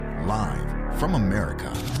Live from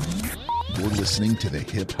America, you're listening to the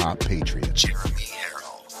Hip Hop Patriot, Jeremy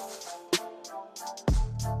Harrell.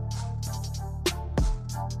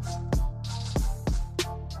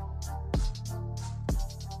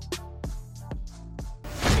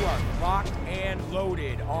 You are locked and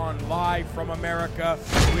loaded on Live from America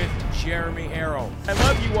with Jeremy Harrell. I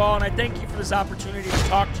love you all, and I thank you for this opportunity to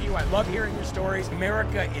talk to you. I love hearing your stories.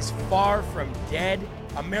 America is far from dead.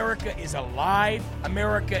 America is alive.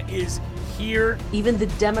 America is here. Even the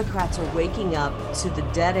Democrats are waking up to the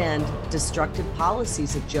dead-end, destructive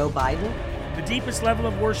policies of Joe Biden. The deepest level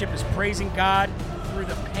of worship is praising God through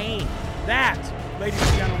the pain. That, ladies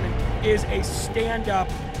and gentlemen, is a stand-up,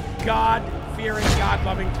 God-fearing,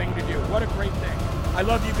 God-loving thing to do. What a great thing. I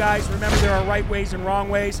love you guys. Remember, there are right ways and wrong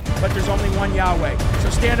ways, but there's only one Yahweh. So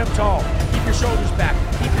stand up tall. Keep your shoulders back.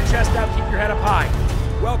 Keep your chest out. Keep your head up high.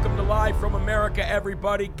 Welcome to Live from America,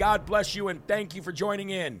 everybody. God bless you, and thank you for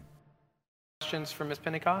joining in. Questions for Miss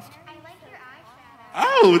Pentecost? I like your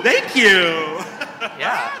eyeshadow. Oh, thank you.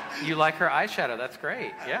 Yeah, you like her eyeshadow. That's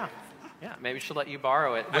great. Yeah. Yeah, maybe she'll let you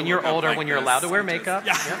borrow it. When I you're look up older, like when you're this. allowed to wear makeup.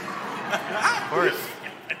 Yeah. Of course.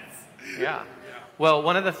 Yeah. Well,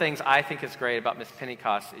 one of the things I think is great about Miss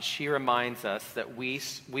Pentecost is she reminds us that we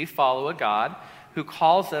follow a God who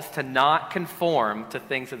calls us to not conform to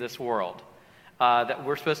things of this world. That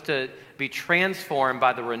we're supposed to be transformed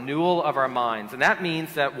by the renewal of our minds. And that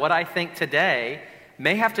means that what I think today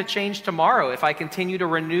may have to change tomorrow if I continue to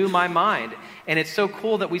renew my mind. And it's so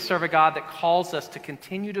cool that we serve a God that calls us to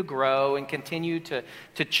continue to grow and continue to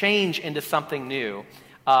change into something new,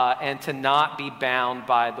 and to not be bound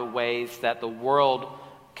by the ways that the world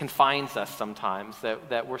confines us sometimes,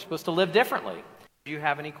 that we're supposed to live differently. Do you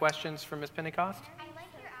have any questions for Ms. Pentecost? I like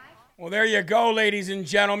your eyeshadow. Well, there you go, ladies and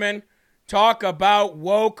gentlemen. Talk about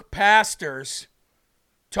woke pastors.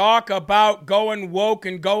 Talk about going woke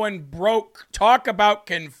and going broke. Talk about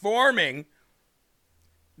conforming.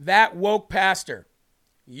 That woke pastor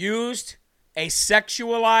used a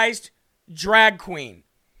sexualized drag queen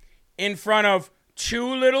in front of two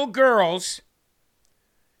little girls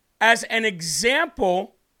as an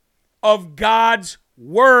example of God's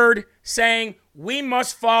word, saying we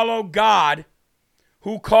must follow God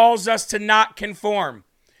who calls us to not conform.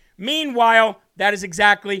 Meanwhile, that is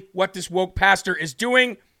exactly what this woke pastor is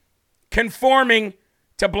doing, conforming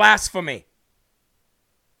to blasphemy.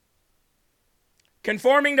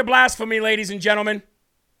 Conforming to blasphemy, ladies and gentlemen.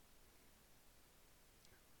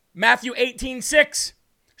 Matthew 18:6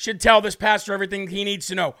 should tell this pastor everything he needs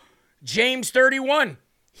to know. James 31,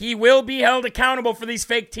 he will be held accountable for these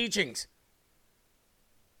fake teachings.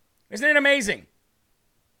 Isn't it amazing?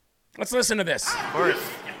 Let's listen to this. Of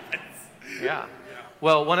course. Yeah.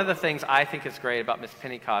 Well, one of the things I think is great about Miss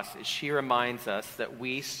Pentecost is she reminds us that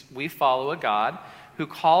we follow a God who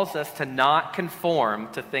calls us to not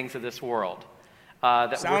conform to things of this world.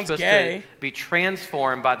 That Sounds we're supposed gay. to be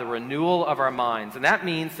transformed by the renewal of our minds. And that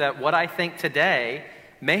means that what I think today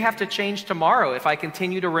may have to change tomorrow if I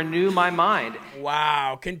continue to renew my mind.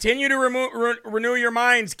 Wow. Continue to renew your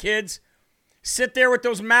minds, kids. Sit there with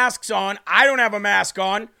those masks on. I don't have a mask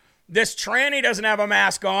on. This tranny doesn't have a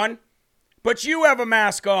mask on. But you have a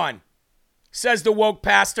mask on, says the woke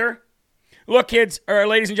pastor. Look, kids, or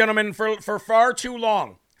ladies and gentlemen, for far too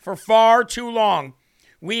long,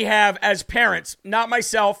 we have, as parents, not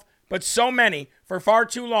myself, but so many, for far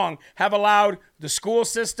too long, have allowed the school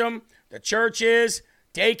system, the churches,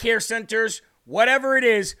 daycare centers, whatever it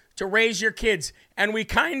is, to raise your kids. And we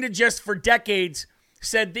kind of just, for decades,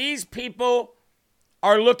 said these people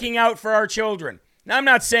are looking out for our children. Now, I'm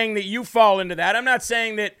not saying that you fall into that. I'm not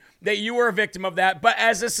saying that you were a victim of that. But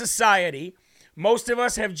as a society, most of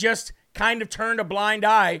us have just kind of turned a blind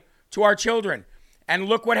eye to our children. And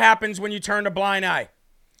look what happens when you turn a blind eye.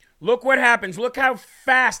 Look what happens. Look how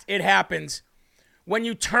fast it happens when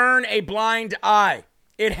you turn a blind eye.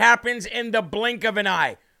 It happens in the blink of an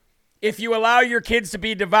eye. If you allow your kids to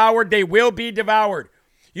be devoured, they will be devoured.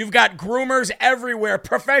 You've got groomers everywhere,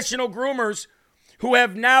 professional groomers, who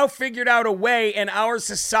have now figured out a way in our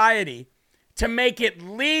society to make it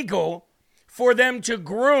legal for them to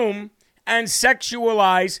groom and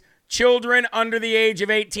sexualize children under the age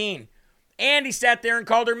of 18. And he sat there and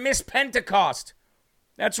called her Miss Pentecost.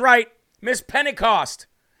 That's right, Miss Pentecost.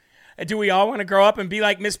 Do we all want to grow up and be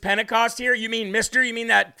like Miss Pentecost here? You mean mister? You mean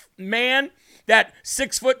that man? That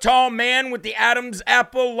 6-foot-tall man with the Adam's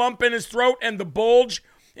apple lump in his throat and the bulge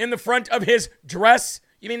in the front of his dress?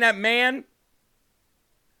 You mean that man?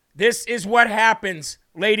 This is what happens,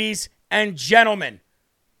 ladies and gentlemen,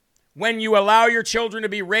 when you allow your children to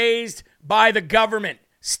be raised by the government,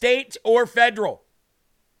 state or federal.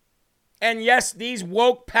 And yes, these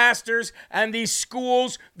woke pastors and these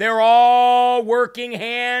schools, they're all working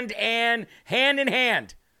hand in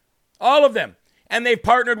hand. All of them. And they've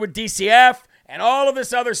partnered with DCF and all of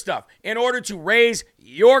this other stuff in order to raise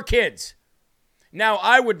your kids. Now,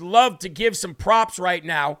 I would love to give some props right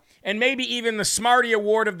now, and maybe even the Smarty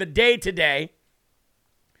Award of the day today,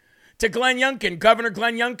 to Glenn Youngkin, Governor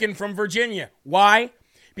Glenn Youngkin from Virginia. Why?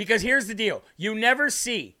 Because here's the deal. You never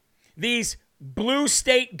see these blue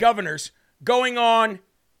state governors going on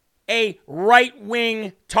a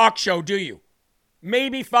right-wing talk show, do you?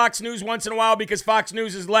 Maybe Fox News once in a while because Fox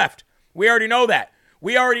News is left. We already know that.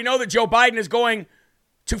 We already know that Joe Biden is going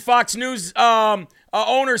to Fox News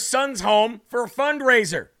owner's son's home for a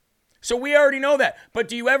fundraiser. So we already know that. But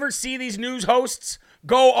do you ever see these news hosts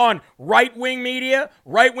go on right-wing media,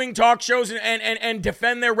 right-wing talk shows and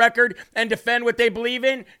defend their record and defend what they believe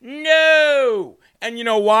in? No. And you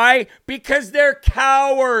know why? Because they're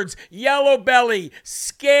cowards, yellow belly,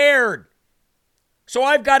 scared. So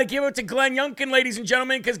I've got to give it to Glenn Youngkin, ladies and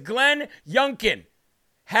gentlemen, because Glenn Youngkin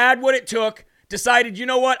had what it took, decided, you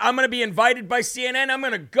know what, I'm going to be invited by CNN. I'm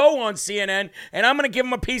going to go on CNN, and I'm going to give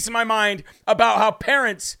them a piece of my mind about how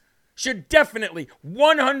parents should definitely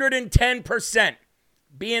 110%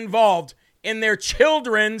 be involved in their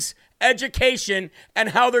children's education and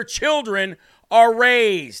how their children are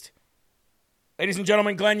raised. Ladies and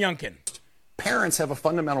gentlemen, Glenn Youngkin. Parents have a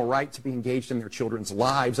fundamental right to be engaged in their children's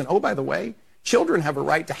lives. And oh, by the way, children have a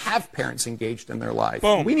right to have parents engaged in their life.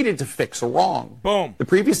 Boom. We needed to fix a wrong. Boom. The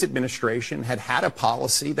previous administration had a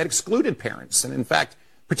policy that excluded parents and, in fact,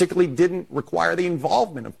 particularly didn't require the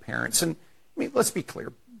involvement of parents. And, I mean, let's be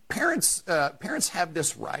clear. Parents have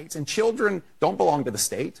this right, and children don't belong to the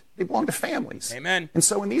state. They belong to families. Amen. And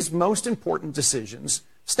so in these most important decisions,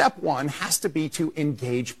 step one has to be to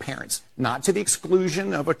engage parents, not to the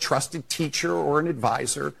exclusion of a trusted teacher or an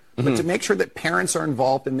advisor, but to make sure that parents are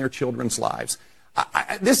involved in their children's lives.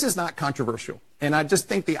 This is not controversial. And I just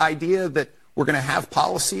think the idea that we're going to have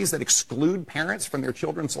policies that exclude parents from their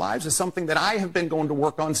children's lives is something that I have been going to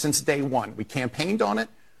work on since day one. We campaigned on it.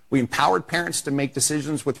 We empowered parents to make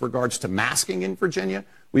decisions with regards to masking in Virginia.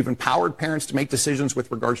 We've empowered parents to make decisions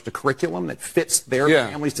with regards to curriculum that fits their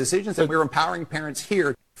family's decisions. And we're empowering parents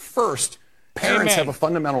here. First, parents have a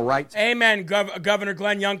fundamental right. Amen, Governor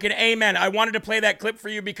Glenn Youngkin. Amen. I wanted to play that clip for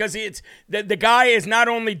you because it's the guy is not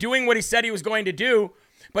only doing what he said he was going to do,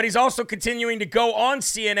 but he's also continuing to go on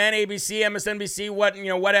CNN, ABC, MSNBC,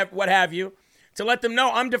 what have you, to let them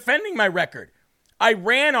know I'm defending my record. I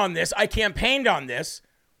ran on this. I campaigned on this.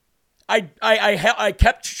 I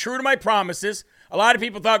kept true to my promises. A lot of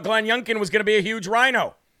people thought Glenn Youngkin was going to be a huge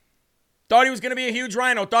rhino. Thought he was going to be a huge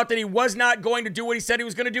rhino. Thought that he was not going to do what he said he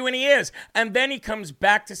was going to do, and he is. And then he comes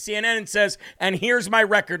back to CNN and says, and here's my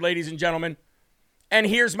record, ladies and gentlemen. And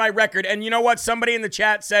here's my record. And you know what? Somebody in the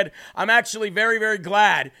chat said, I'm actually very, very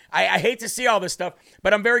glad. I hate to see all this stuff,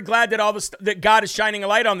 but I'm very glad that that God is shining a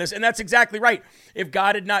light on this. And that's exactly right. If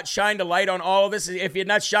God had not shined a light on all of this, if he had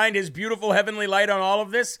not shined his beautiful heavenly light on all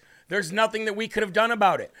of this, there's nothing that we could have done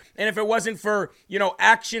about it. And if it wasn't for,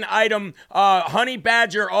 action item, honey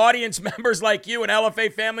badger audience members like you and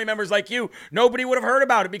LFA family members like you, nobody would have heard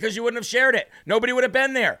about it because you wouldn't have shared it. Nobody would have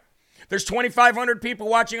been there. There's 2,500 people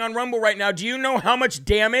watching on Rumble right now. Do you know how much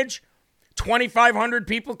damage 2,500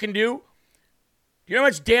 people can do? Do you know how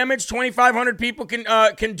much damage 2,500 people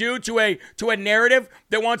can do to a narrative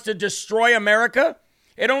that wants to destroy America?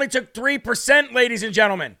 It only took 3%, ladies and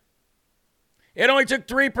gentlemen. It only took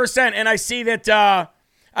 3%, and I see that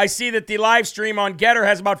the live stream on Getter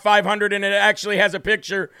has about 500, and it actually has a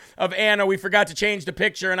picture of Anna. We forgot to change the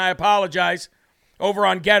picture, and I apologize. Over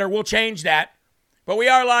on Getter, we'll change that. But we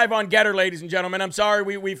are live on Getter, ladies and gentlemen. I'm sorry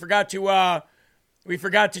we forgot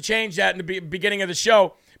to change that in the beginning of the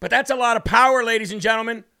show. But that's a lot of power, ladies and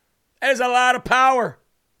gentlemen. That is a lot of power.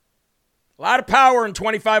 A lot of power in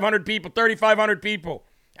 2,500 people, 3,500 people.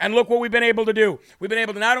 And look what we've been able to do. We've been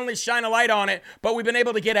able to not only shine a light on it, but we've been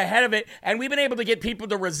able to get ahead of it, and we've been able to get people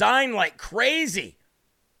to resign like crazy.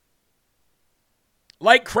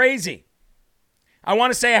 Like crazy. I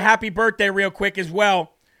want to say a happy birthday real quick as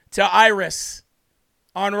well to Iris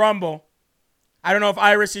on Rumble. I don't know if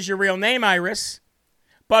Iris is your real name, Iris,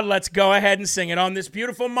 but let's go ahead and sing it on this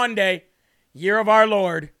beautiful Monday, year of our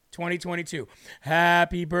Lord, 2022.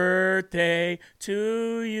 Happy birthday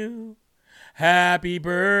to you. Happy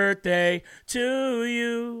birthday to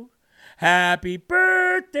you. Happy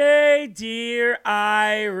birthday, dear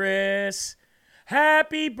Iris.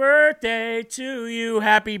 Happy birthday to you.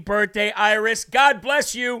 Happy birthday, Iris. God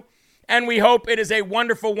bless you. And we hope it is a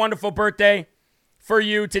wonderful, wonderful birthday for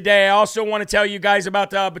you today. I also want to tell you guys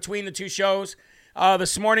about between the two shows.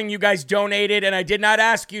 This morning you guys donated, and I did not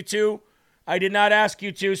ask you to.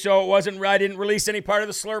 So it wasn't, I didn't release any part of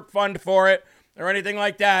the Slurp fund for it or anything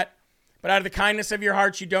like that. But out of the kindness of your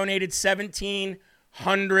hearts, you donated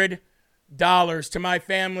 $1,700 to my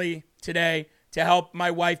family today to help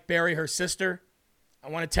my wife bury her sister. I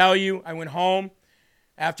want to tell you, I went home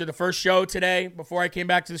after the first show today. Before I came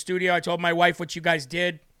back to the studio, I told my wife what you guys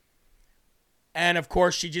did. And, of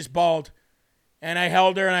course, she just bawled. And I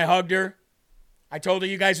held her and I hugged her. I told her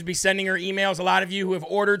you guys would be sending her emails. A lot of you who have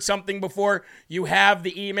ordered something before, you have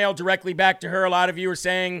the email directly back to her. A lot of you are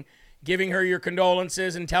saying, giving her your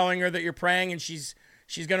condolences and telling her that you're praying, and she's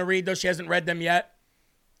going to read those. She hasn't read them yet.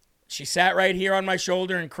 She sat right here on my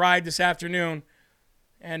shoulder and cried this afternoon.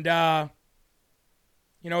 And, as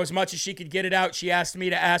much as she could get it out, she asked me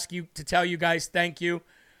to tell you guys thank you,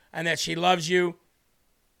 and that she loves you,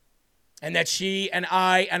 and that she and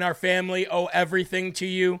I and our family owe everything to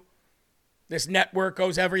you. This network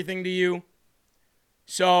owes everything to you.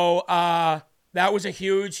 So that was a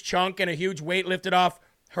huge chunk and a huge weight lifted off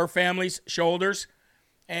her family's shoulders.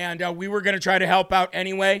 And we were going to try to help out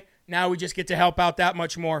anyway. Now we just get to help out that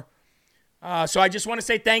much more. So I just want to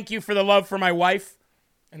say thank you for the love for my wife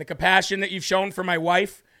and the compassion that you've shown for my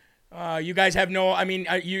wife. You guys have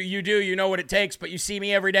you do, you know what it takes, but you see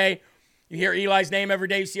me every day. You hear Eli's name every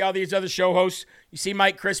day. You see all these other show hosts. You see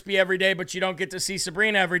Mike Crispy every day, but you don't get to see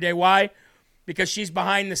Sabrina every day. Why? Because she's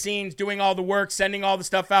behind the scenes doing all the work, sending all the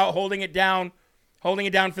stuff out, holding it down for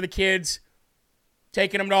the kids,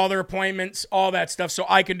 taking them to all their appointments, all that stuff, so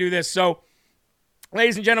I can do this. So,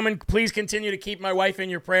 ladies and gentlemen, please continue to keep my wife in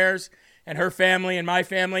your prayers and her family and my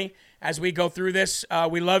family as we go through this.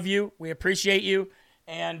 We love you. We appreciate you.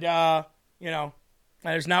 And,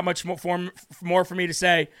 there's not much more for me to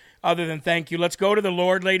say other than thank you. Let's go to the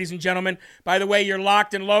Lord, ladies and gentlemen. By the way, you're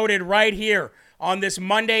locked and loaded right here on this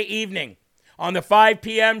Monday evening on the 5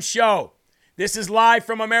 p.m. show. This is live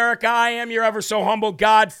from America. I am your ever so humble,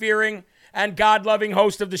 God-fearing, and God-loving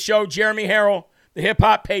host of the show, Jeremy Harrell, the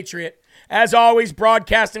hip-hop patriot. As always,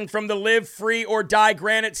 broadcasting from the live, free, or die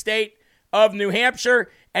Granite State of New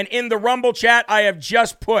Hampshire. And in the Rumble chat, I have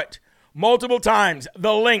just put multiple times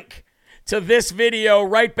the link to this video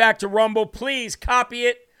right back to Rumble. Please copy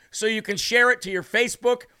it so you can share it to your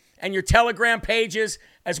Facebook and your Telegram pages,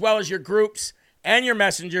 as well as your groups and your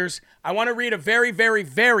messengers. I want to read a very, very,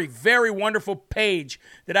 very, very wonderful page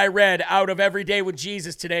that I read out of Every Day with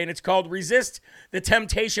Jesus today, and it's called Resist the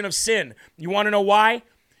Temptation of Sin. You want to know why?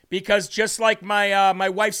 Because just like my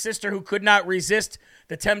wife's sister who could not resist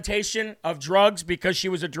the temptation of drugs because she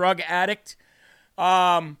was a drug addict,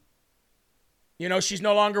 she's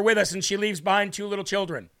no longer with us, and she leaves behind 2 little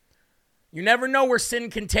children. You never know where sin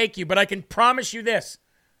can take you, but I can promise you this.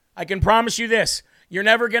 You're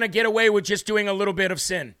never going to get away with just doing a little bit of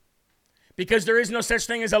sin, because there is no such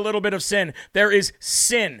thing as a little bit of sin. There is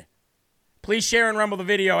sin. Please share and rumble the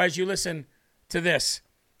video as you listen to this.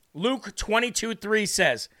 Luke 22:3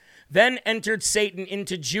 says, "Then entered Satan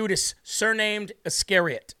into Judas, surnamed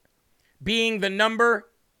Iscariot, being the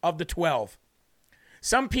number of the 12.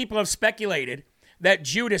 Some people have speculated that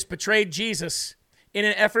Judas betrayed Jesus in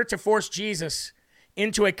an effort to force Jesus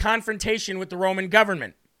into a confrontation with the Roman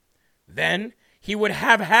government. Then he would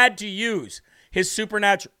have had to use his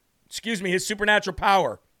supernatural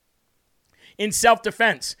power in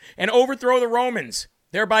self-defense and overthrow the Romans,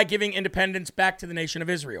 thereby giving independence back to the nation of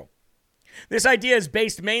Israel. This idea is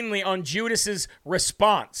based mainly on Judas's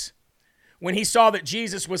response when he saw that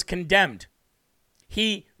Jesus was condemned.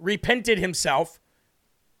 He repented himself,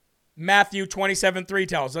 Matthew 27:3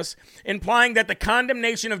 tells us, implying that the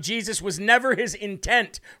condemnation of Jesus was never his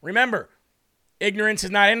intent. Remember, ignorance is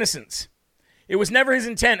not innocence. It was never his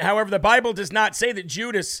intent. However, the Bible does not say that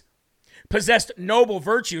Judas possessed noble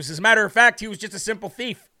virtues. As a matter of fact, he was just a simple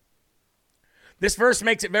thief. This verse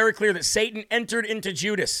makes it very clear that Satan entered into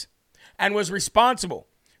Judas and was responsible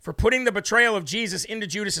for putting the betrayal of Jesus into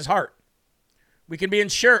Judas's heart. We can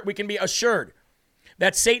be assured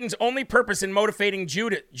that Satan's only purpose in motivating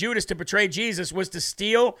Judas to betray Jesus was to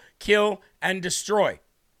steal, kill, and destroy.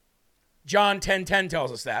 John 10:10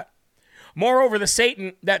 tells us that. Moreover,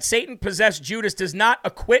 that Satan possessed Judas does not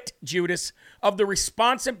acquit Judas of the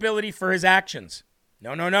responsibility for his actions.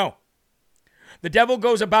 No. The devil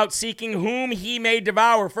goes about seeking whom he may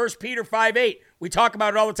devour. 1 Peter 5:8. We talk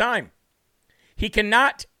about it all the time. He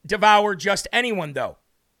cannot devour just anyone, though.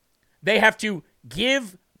 They have to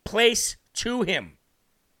give place to him.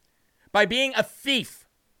 By being a thief,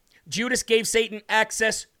 Judas gave Satan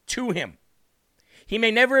access to him. He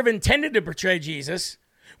may never have intended to betray Jesus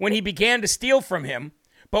when he began to steal from him,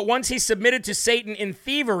 but once he submitted to Satan in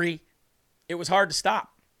thievery, it was hard to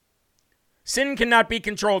stop. Sin cannot be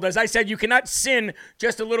controlled. As I said, you cannot sin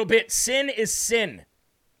just a little bit. Sin is sin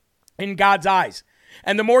in God's eyes.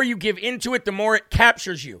 And the more you give into it, the more it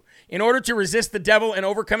captures you. In order to resist the devil and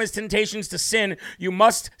overcome his temptations to sin, you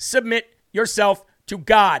must submit yourself to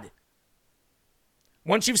God.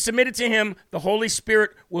 Once you've submitted to him, the Holy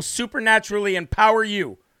Spirit will supernaturally empower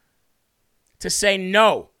you to say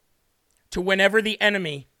no to whenever the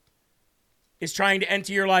enemy is trying to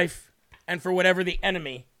enter your life and for whatever the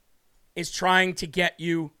enemy is trying to get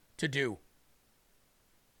you to do.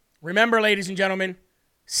 Remember, ladies and gentlemen,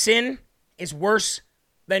 sin is worse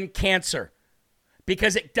than cancer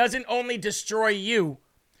because it doesn't only destroy you,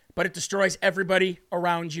 but it destroys everybody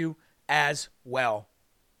around you as well.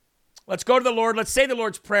 Let's go to the Lord. Let's say the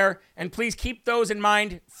Lord's Prayer, and please keep those in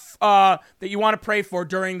mind that you want to pray for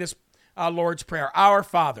during this Lord's Prayer. Our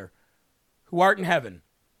Father, who art in heaven,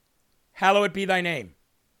 hallowed be thy name.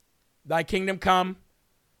 Thy kingdom come,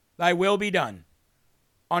 thy will be done,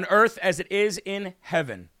 on earth as it is in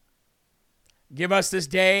heaven. Give us this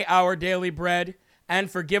day our daily bread, and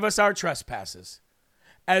forgive us our trespasses,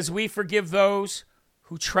 as we forgive those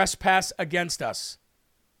who trespass against us.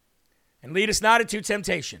 And lead us not into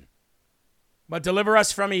temptation, but deliver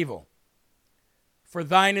us from evil. For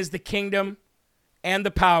thine is the kingdom, and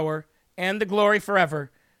the power, and the glory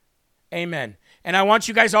forever. Amen. And I want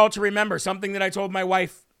you guys all to remember something that I told my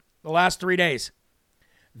wife the last 3 days.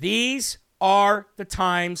 These are the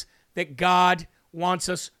times that God wants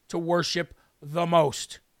us to worship the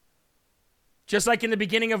most. Just like in the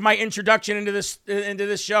beginning of my introduction into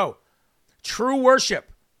this show. True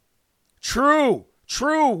worship, true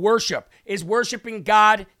worship is worshiping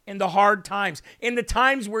God in the hard times, in the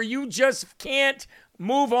times where you just can't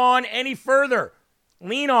move on any further.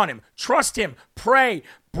 Lean on him, trust him, pray,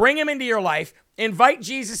 bring him into your life, invite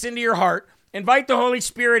Jesus into your heart, invite the Holy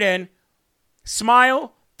Spirit in,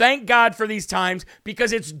 smile, thank God for these times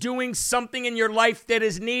because it's doing something in your life that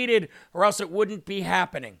is needed or else it wouldn't be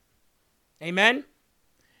happening. Amen?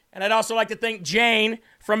 And I'd also like to thank Jane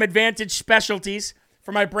from Advantage Specialties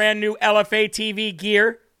for my brand new LFA TV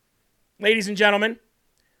gear. Ladies and gentlemen,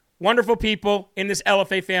 wonderful people in this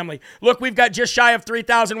LFA family. Look, we've got just shy of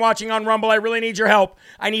 3,000 watching on Rumble. I really need your help.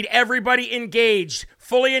 I need everybody engaged,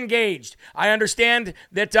 fully engaged. I understand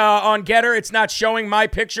that on Getter, it's not showing my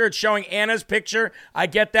picture. It's showing Anna's picture. I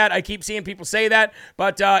get that. I keep seeing people say that,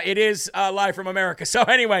 but it is live from America. So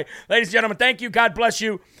anyway, ladies and gentlemen, thank you. God bless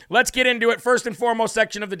you. Let's get into it. First and foremost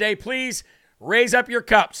section of the day, please raise up your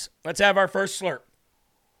cups. Let's have our first slurp.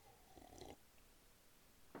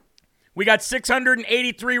 We got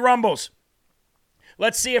 683 rumbles.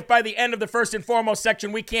 Let's see if by the end of the first and foremost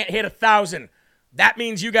section we can't hit 1,000. That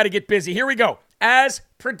means you got to get busy. Here we go. As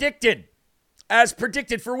predicted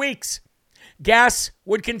for weeks, gas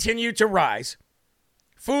would continue to rise.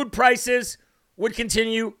 Food prices would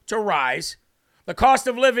continue to rise. The cost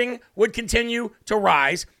of living would continue to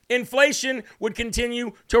rise. Inflation would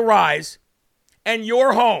continue to rise. And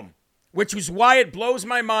your home, which is why it blows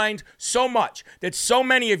my mind so much that so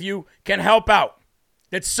many of you can help out,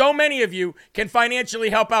 that so many of you can financially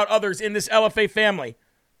help out others in this LFA family.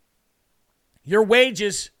 Your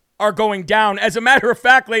wages are going down. As a matter of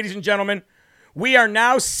fact, ladies and gentlemen, we are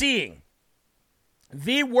now seeing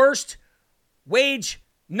the worst wage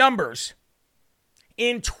numbers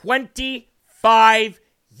in 25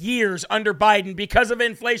 years under Biden because of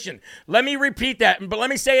inflation. Let me repeat that, but let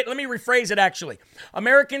me rephrase it actually.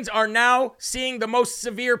 Americans are now seeing the most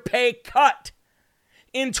severe pay cut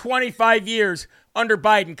in 25 years under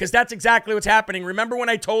Biden because that's exactly what's happening. Remember when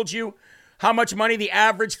I told you how much money the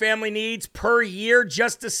average family needs per year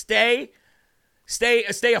just to stay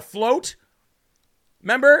afloat?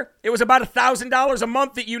 Remember, it was about $1,000 a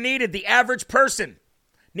month that you needed. The average person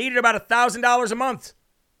needed about $1,000 a month.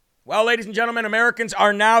 Well, ladies and gentlemen, Americans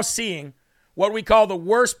are now seeing what we call the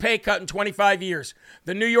worst pay cut in 25 years.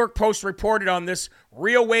 The New York Post reported on this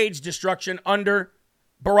real wage destruction under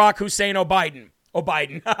Barack Hussein Biden.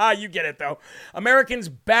 You get it, though. Americans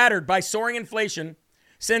battered by soaring inflation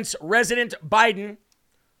since President Biden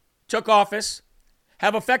took office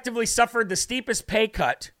have effectively suffered the steepest pay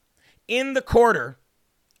cut in the quarter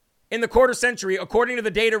century, according to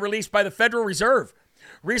the data released by the Federal Reserve.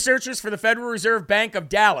 Researchers for the Federal Reserve Bank of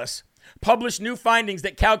Dallas published new findings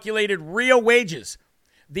that calculated real wages,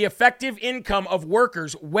 the effective income of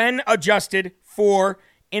workers when adjusted for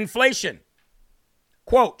inflation.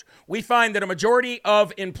 Quote, we find that a majority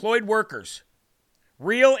of employed workers'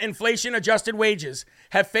 real inflation-adjusted wages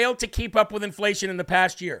have failed to keep up with inflation in the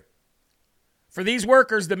past year. For these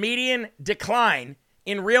workers, the median decline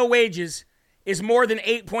in real wages is more than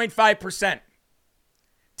 8.5%.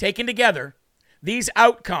 Taken together, these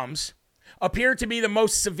outcomes appear to be the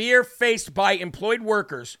most severe faced by employed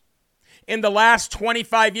workers in the last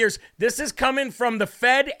 25 years. This is coming from the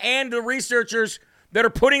Fed and the researchers that are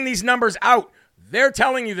putting these numbers out. They're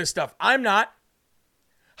telling you this stuff. I'm not.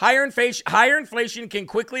 Higher inflation can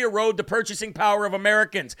quickly erode the purchasing power of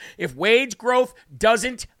Americans if wage growth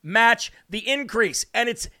doesn't match the increase, and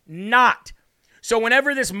it's not. So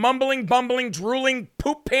whenever this mumbling, bumbling, drooling,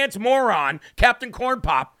 poop pants moron, Captain Corn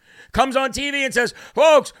Pop, comes on TV and says,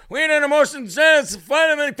 folks, we ain't in a motion sense,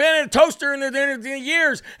 find a toaster in the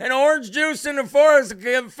years, and orange juice in the forest,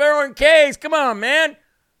 foreign case. Come on, man.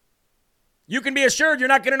 You can be assured you're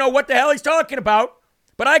not going to know what the hell he's talking about,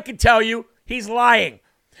 but I can tell you he's lying.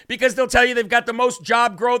 Because they'll tell you they've got the most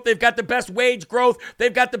job growth, they've got the best wage growth,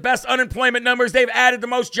 they've got the best unemployment numbers, they've added the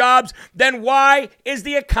most jobs. Then why is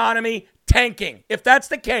the economy tanking? If that's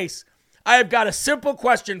the case, I have got a simple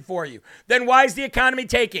question for you. Then why is the economy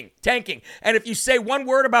tanking? And if you say one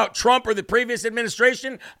word about Trump or the previous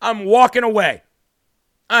administration, I'm walking away.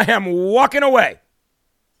 I am walking away.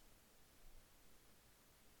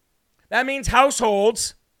 That means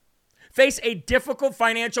households face a difficult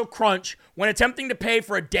financial crunch when attempting to pay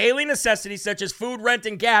for a daily necessity such as food, rent,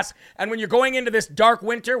 and gas. And when you're going into this dark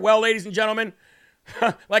winter, well, ladies and gentlemen,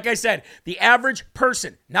 like I said, the average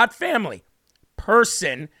person, not family,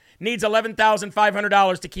 person needs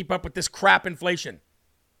 $11,500 to keep up with this crap inflation.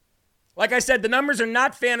 Like I said, the numbers are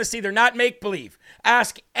not fantasy. They're not make-believe.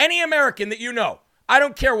 Ask any American that you know. I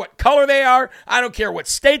don't care what color they are. I don't care what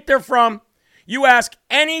state they're from. You ask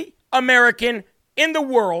any American in the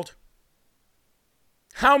world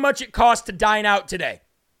how much it costs to dine out today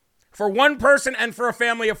for one person and for a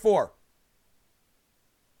family of four.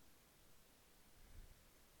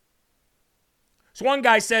 So one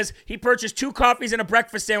guy says he purchased 2 coffees and a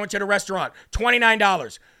breakfast sandwich at a restaurant,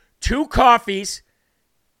 $29. 2 coffees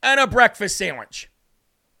and a breakfast sandwich.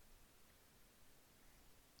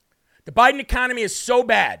 The Biden economy is so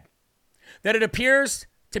bad that it appears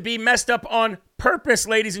to be messed up on purpose,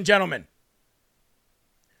 ladies and gentlemen.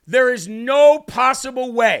 There is no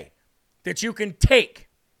possible way that you can take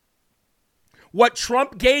what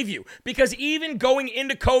Trump gave you, because even going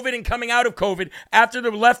into COVID and coming out of COVID, after the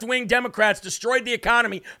left-wing Democrats destroyed the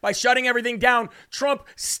economy by shutting everything down, Trump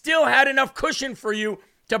still had enough cushion for you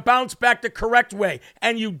to bounce back the correct way,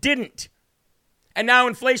 and you didn't. And now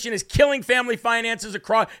inflation is killing family finances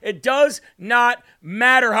across. It does not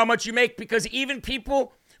matter how much you make, because even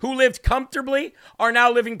people who lived comfortably are now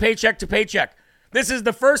living paycheck to paycheck. This is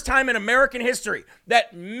the first time in American history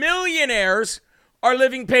that millionaires are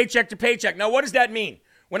living paycheck to paycheck. Now, what does that mean?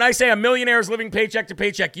 When I say a millionaire is living paycheck to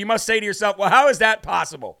paycheck, you must say to yourself, well, how is that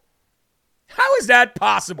possible? How is that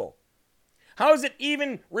possible? How is it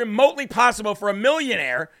even remotely possible for a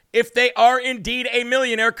millionaire, if they are indeed a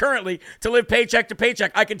millionaire currently, to live paycheck to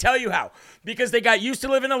paycheck? I can tell you how. Because they got used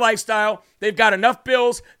to living a lifestyle. They've got enough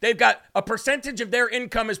bills. They've got a percentage of their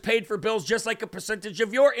income is paid for bills just like a percentage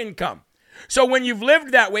of your income. So when you've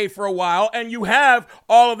lived that way for a while and you have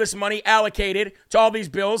all of this money allocated to all these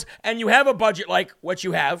bills and you have a budget like what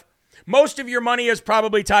you have, most of your money is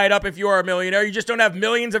probably tied up if you are a millionaire. You just don't have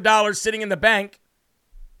millions of dollars sitting in the bank.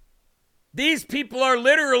 These people are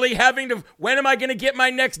literally having to, when am I going to get my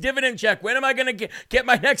next dividend check? When am I going to get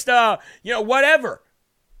my next, whatever?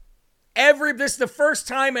 This is the first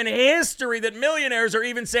time in history that millionaires are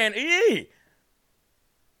even saying, eee.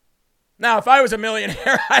 Now, if I was a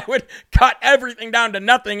millionaire, I would cut everything down to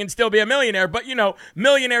nothing and still be a millionaire. But,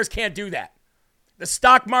 millionaires can't do that. The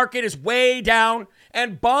stock market is way down,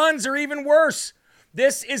 and bonds are even worse.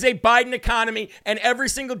 This is a Biden economy, and every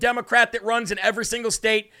single Democrat that runs in every single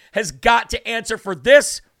state has got to answer for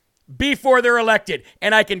this before they're elected.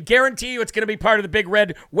 And I can guarantee you it's going to be part of the big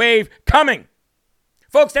red wave coming.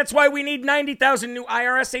 Folks, that's why we need 90,000 new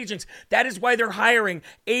IRS agents. That is why they're hiring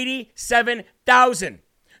 87,000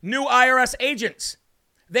 new IRS agents.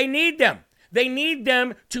 They need them. They need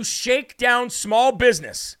them to shake down small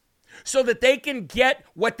business so that they can get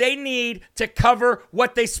what they need to cover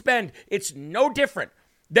what they spend. It's no different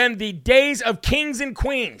than the days of kings and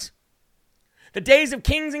queens. The days of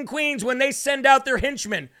kings and queens when they send out their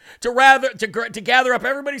henchmen to gather up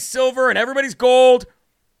everybody's silver and everybody's gold,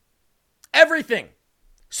 everything,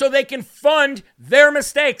 so they can fund their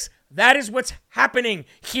mistakes. That is what's happening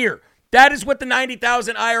here. That is what the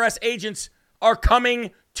 90,000 IRS agents are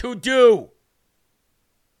coming to do.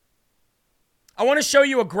 I want to show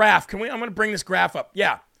you a graph. I'm going to bring this graph up.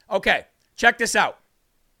 Yeah. Okay. Check this out.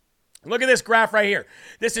 Look at this graph right here.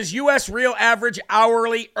 This is U.S. real average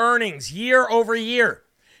hourly earnings year over year.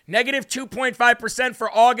 Negative 2.5% for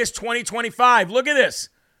August 2025. Look at this.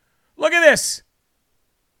 Look at this.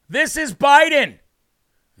 This is Biden.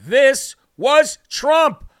 This was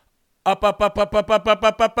Trump. Up, up, up, up, up, up, up,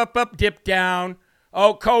 up, up, up, up, dip down.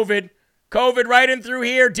 Oh, COVID right in through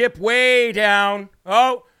here, dip way down.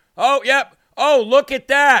 Oh, yep. Oh, look at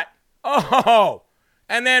that. Oh,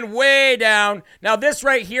 and then way down. Now this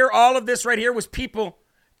right here, all of this right here was people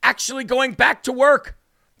actually going back to work.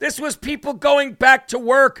 This was people going back to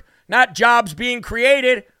work, not jobs being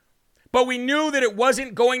created. But we knew that it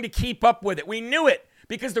wasn't going to keep up with it. We knew it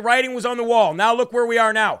because the writing was on the wall. Now look where we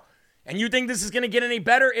are now. And you think this is going to get any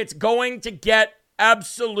better? It's going to get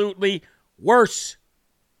absolutely worse.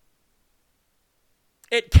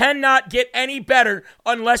 It cannot get any better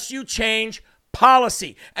unless you change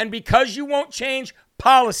policy. And because you won't change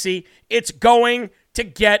policy, it's going to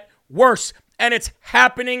get worse. And it's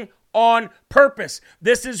happening on purpose.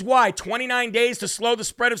 This is why 29 days to slow the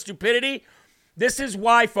spread of stupidity. This is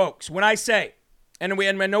why, folks, when I say, and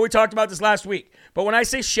I know we talked about this last week, but when I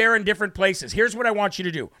say share in different places, here's what I want you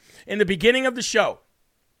to do. In the beginning of the show,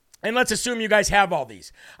 and let's assume you guys have all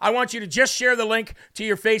these, I want you to just share the link to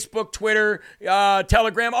your Facebook, Twitter,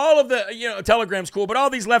 Telegram, all of the, Telegram's cool, but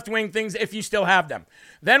all these left-wing things if you still have them.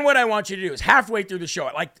 Then what I want you to do is halfway through the show,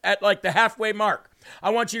 at the halfway mark,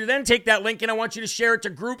 I want you to then take that link and I want you to share it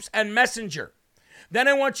to groups and Messenger. Then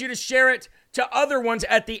I want you to share it to other ones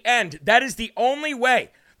at the end. That is the only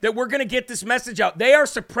way that we're going to get this message out. They are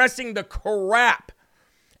suppressing the crap.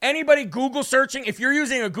 Anybody Google searching, if you're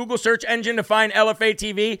using a Google search engine to find LFA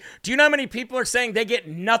TV, do you know how many people are saying they get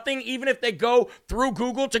nothing? Even if they go through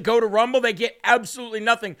Google to go to Rumble, they get absolutely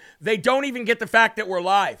nothing. They don't even get the fact that we're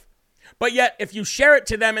live. But yet, if you share it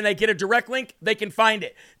to them and they get a direct link, they can find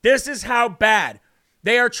it. This is how bad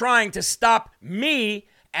they are trying to stop me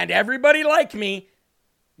and everybody like me,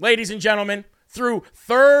 ladies and gentlemen, through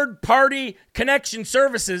third-party connection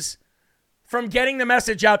services from getting the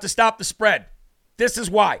message out to stop the spread. This is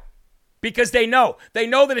why. Because they know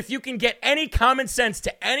that if you can get any common sense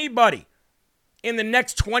to anybody in the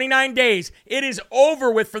next 29 days, it is over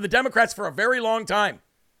with for the Democrats for a very long time.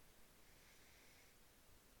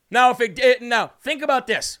 Now, think about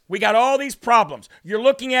this. We got all these problems. You're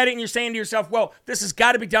looking at it and you're saying to yourself, well, this has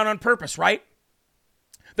got to be done on purpose, right?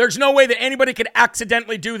 There's no way that anybody could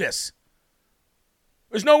accidentally do this.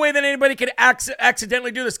 There's no way that anybody could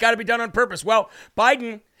accidentally do this. Got to be done on purpose. Well,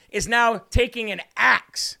 Biden is now taking an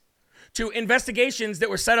axe to investigations that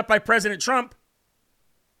were set up by President Trump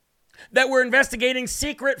that were investigating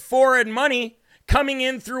secret foreign money coming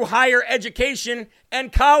in through higher education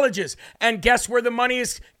and colleges. And guess where the money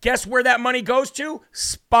is? Guess where that money goes to?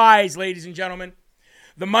 Spies, ladies and gentlemen.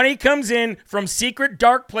 The money comes in from secret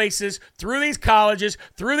dark places through these colleges,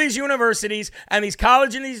 through these universities, and these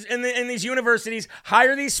colleges and these universities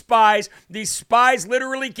hire these spies. These spies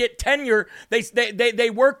literally get tenure. They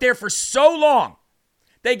work there for so long.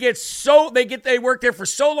 They work there for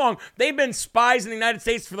so long. They've been spies in the United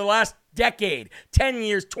States for the last decade, 10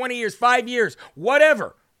 years, 20 years, 5 years,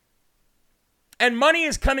 whatever. And money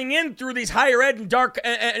is coming in through these higher ed and dark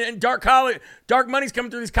money's coming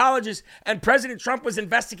through these colleges. And President Trump was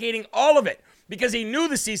investigating all of it because he knew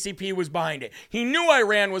the CCP was behind it. He knew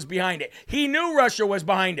Iran was behind it. He knew Russia was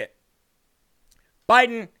behind it.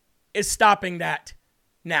 Biden is stopping that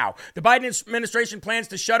now. The Biden administration plans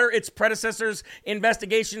to shutter its predecessor's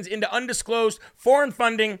investigations into undisclosed foreign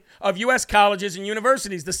funding of U.S. colleges and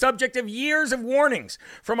universities, the subject of years of warnings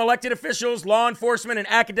from elected officials, law enforcement, and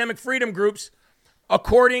academic freedom groups,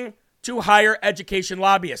 according to higher education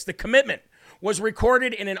lobbyists. The commitment was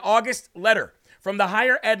recorded in an August letter from the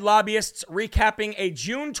higher ed lobbyists recapping a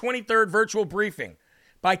June 23rd virtual briefing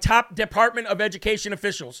by top Department of Education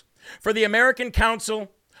officials for the American Council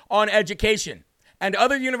on Education and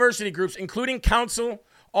other university groups, including Council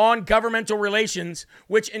on Governmental Relations,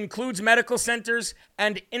 which includes medical centers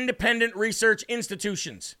and independent research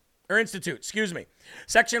institutes.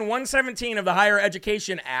 Section 117 of the Higher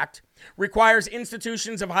Education Act requires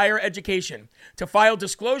institutions of higher education to file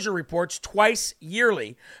disclosure reports twice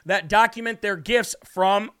yearly that document their gifts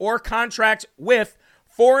from or contracts with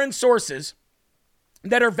foreign sources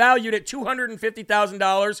that are valued at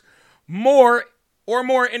 $250,000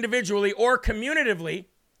 more individually or cumulatively,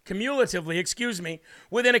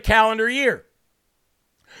 within a calendar year.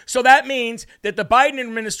 So that means that the Biden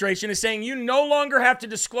administration is saying you no longer have to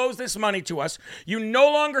disclose this money to us. You no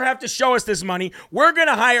longer have to show us this money. We're going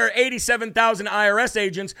to hire 87,000 IRS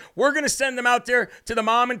agents. We're going to send them out there to the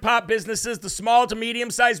mom and pop businesses, the small to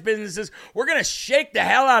medium-sized businesses. We're going to shake the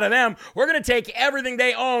hell out of them. We're going to take everything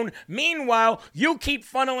they own. Meanwhile, you keep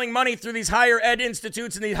funneling money through these higher ed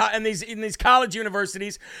institutes and these college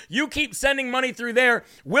universities. You keep sending money through there.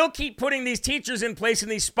 We'll keep putting these teachers in place and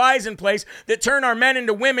these spies in place that turn our men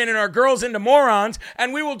into women and our girls into morons,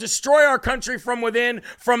 and we will destroy our country from within,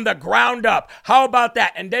 from the ground up. How about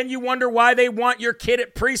that? And then you wonder why they want your kid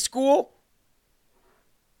at preschool?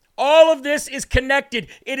 All of this is connected.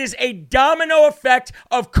 It is a domino effect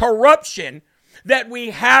of corruption that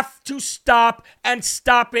we have to stop, and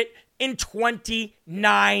stop it in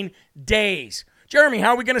 29 days. Jeremy, how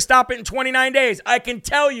are we going to stop it in 29 days? I can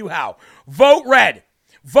tell you how. Vote red.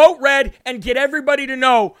 Vote red and get everybody to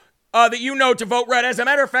know that you know to vote red. As a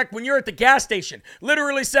matter of fact, when you're at the gas station,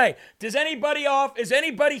 literally say, is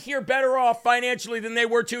anybody here better off financially than they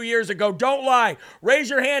were 2 years ago? Don't lie. Raise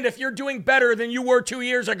your hand if you're doing better than you were 2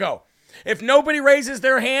 years ago. If nobody raises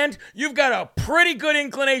their hand, you've got a pretty good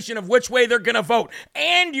inclination of which way they're going to vote.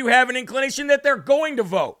 And you have an inclination that they're going to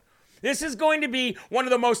vote. This is going to be one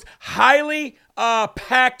of the most highly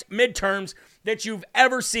packed midterms that you've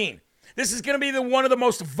ever seen. This is going to be one of the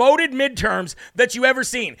most voted midterms that you ever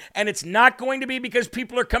seen. And it's not going to be because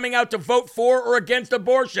people are coming out to vote for or against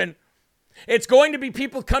abortion. It's going to be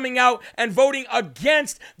people coming out and voting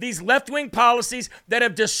against these left-wing policies that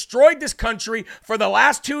have destroyed this country for the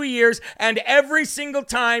last 2 years. And every single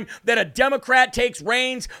time that a Democrat takes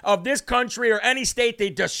reins of this country or any state, they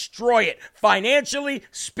destroy it financially,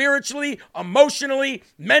 spiritually, emotionally,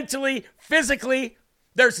 mentally, physically.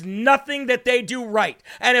 There's nothing that they do right.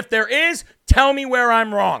 And if there is, tell me where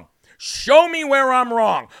I'm wrong. Show me where I'm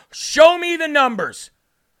wrong. Show me the numbers.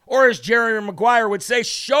 Or as Jerry Maguire would say,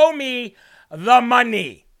 show me the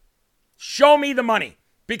money. Show me the money.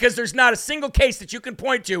 Because there's not a single case that you can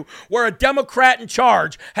point to where a Democrat in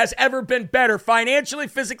charge has ever been better financially,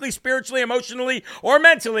 physically, spiritually, emotionally, or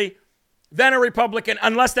mentally than a Republican,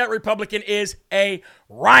 unless that Republican is a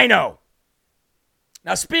rhino.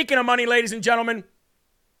 Now, speaking of money, ladies and gentlemen,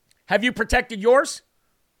 have you protected yours?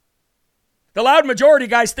 The loud majority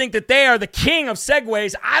guys think that they are the king of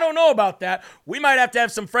segues. I don't know about that. We might have to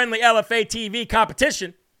have some friendly LFA TV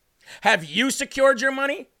competition. Have you secured your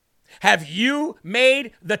money? Have you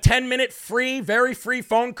made the 10-minute free, very free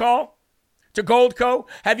phone call to Goldco?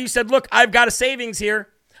 Have you said, look, I've got a savings here.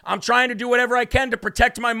 I'm trying to do whatever I can to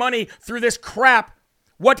protect my money through this crap.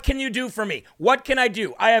 What can you do for me? What can I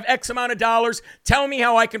do? I have X amount of dollars. Tell me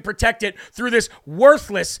how I can protect it through this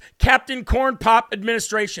worthless Captain Corn Pop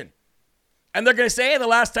administration. And they're going to say, hey, the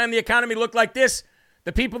last time the economy looked like this,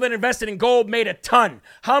 the people that invested in gold made a ton.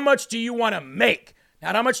 How much do you want to make?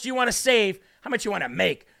 Not how much do you want to save, how much you want to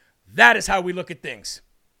make. That is how we look at things.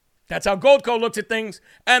 That's how Goldco looks at things,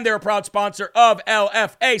 and they're a proud sponsor of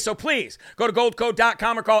LFA. So please go to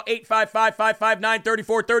goldco.com or call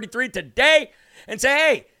 855-559-3433 today and say,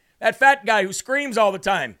 hey, that fat guy who screams all the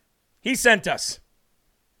time, he sent us.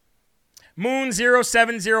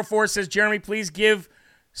 Moon0704 says, Jeremy, please give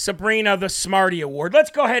Sabrina the Smarty Award. Let's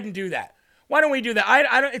go ahead and do that. Why don't we do that?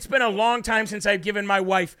 I don't. It's been a long time since I've given my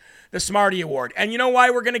wife the Smarty Award. And you know why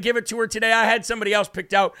we're going to give it to her today? I had somebody else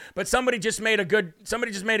picked out, but somebody just made a good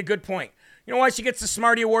point. You know why she gets the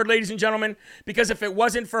Smarty Award, ladies and gentlemen? Because if it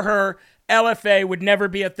wasn't for her, LFA would never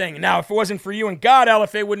be a thing. Now, if it wasn't for you and God,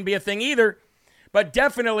 LFA wouldn't be a thing either. But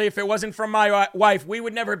definitely, if it wasn't for my wife, we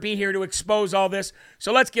would never be here to expose all this.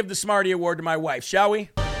 So let's give the Smarty Award to my wife, shall we?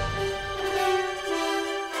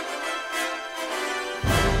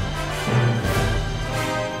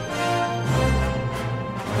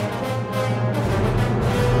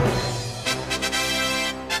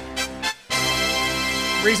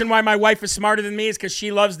 Reason why my wife is smarter than me is because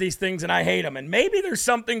she loves these things and I hate them. And maybe there's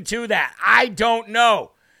something to that. I don't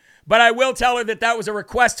know. But I will tell her that was a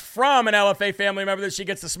request from an LFA family member that she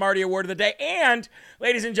gets the Smarty Award of the day. And,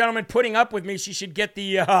 ladies and gentlemen, putting up with me, she should get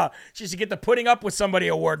the Putting Up With Somebody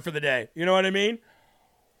Award for the day. You know what I mean?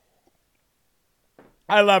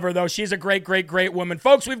 I love her, though. She's a great, great, great woman.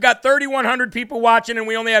 Folks, we've got 3,100 people watching, and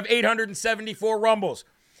we only have 874 rumbles.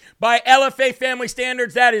 By LFA family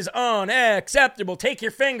standards, that is unacceptable. Take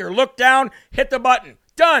your finger, look down, hit the button.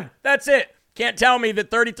 Done. That's it. Can't tell me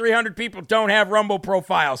that 3,300 people don't have Rumble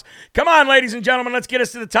profiles. Come on, ladies and gentlemen, let's get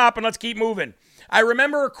us to the top and let's keep moving. I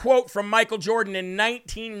remember a quote from Michael Jordan in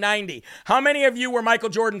 1990. How many of you were Michael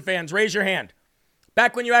Jordan fans? Raise your hand.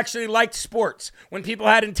 Back when you actually liked sports, when people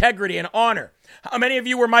had integrity and honor. How many of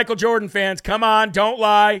you were Michael Jordan fans? Come on, don't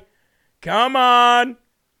lie. Come on.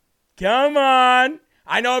 Come on.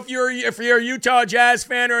 I know if you're a Utah Jazz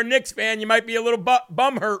fan or a Knicks fan, you might be a little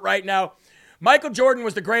bum hurt right now. Michael Jordan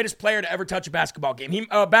was the greatest player to ever touch a basketball game. He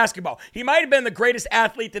might have been the greatest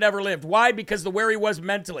athlete that ever lived. Why? Because of where he was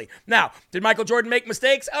mentally. Now, did Michael Jordan make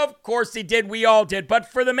mistakes? Of course he did. We all did.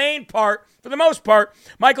 But for the most part,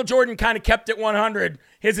 Michael Jordan kind of kept it 100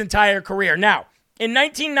 his entire career. Now, in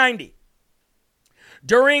 1990,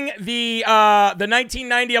 During the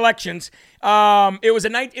 1990 elections, it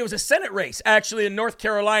was a Senate race, actually, in North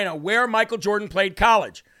Carolina, where Michael Jordan played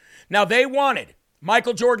college. Now, they wanted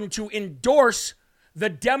Michael Jordan to endorse the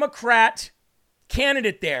Democrat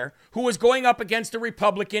candidate there who was going up against a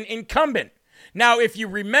Republican incumbent. Now, if you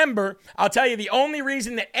remember, I'll tell you, the only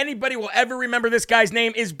reason that anybody will ever remember this guy's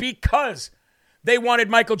name is because they wanted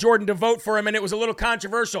Michael Jordan to vote for him, and it was a little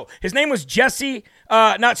controversial. His name was Jesse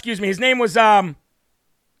Helms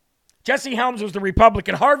was the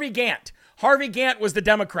Republican. Harvey Gantt was the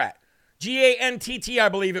Democrat. Gantt, I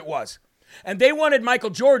believe it was. And they wanted Michael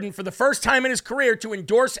Jordan, for the first time in his career, to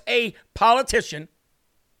endorse a politician,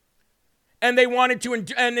 and they wanted him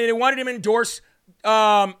to endorse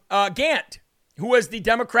Gantt, who was the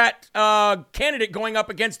Democrat candidate going up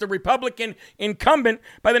against the Republican incumbent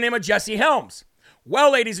by the name of Jesse Helms.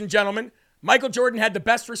 Well, ladies and gentlemen, Michael Jordan had the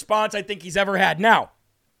best response I think he's ever had. Now,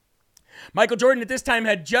 Michael Jordan at this time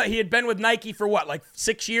he had been with Nike for like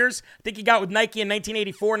 6 years? I think he got with Nike in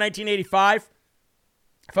 1984, 1985.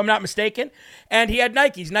 If I'm not mistaken. And he had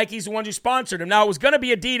Nikes. Nike's the ones who sponsored him. Now, it was going to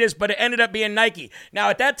be Adidas, but it ended up being Nike. Now,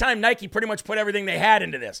 at that time, Nike pretty much put everything they had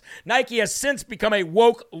into this. Nike has since become a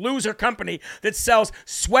woke loser company that sells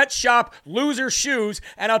sweatshop loser shoes.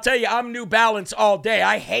 And I'll tell you, I'm New Balance all day.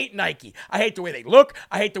 I hate Nike. I hate the way they look.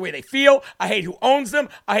 I hate the way they feel. I hate who owns them.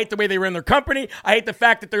 I hate the way they run their company. I hate the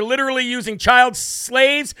fact that they're literally using child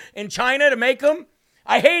slaves in China to make them.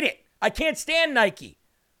 I hate it. I can't stand Nike.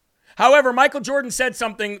 However, Michael Jordan said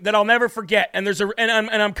something that I'll never forget, and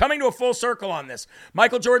I'm coming to a full circle on this.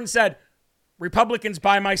 Michael Jordan said, "Republicans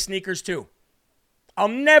buy my sneakers too." I'll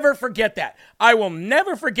never forget that. I will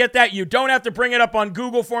never forget that. You don't have to bring it up on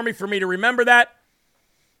Google for me to remember that.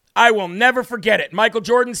 I will never forget it. Michael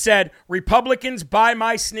Jordan said, "Republicans buy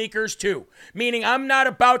my sneakers too," meaning I'm not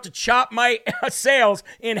about to chop my sales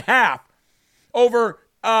in half over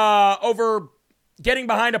getting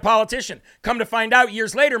behind a politician. Come to find out,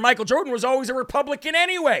 years later, Michael Jordan was always a Republican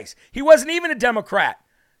anyways. He wasn't even a Democrat.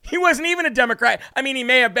 I mean, he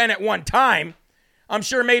may have been at one time. I'm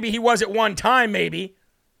sure maybe he was at one time, maybe.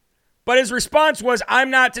 But his response was,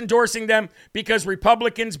 "I'm not endorsing them because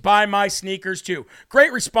Republicans buy my sneakers too."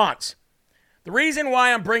 Great response. The reason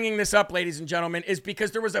why I'm bringing this up, ladies and gentlemen, is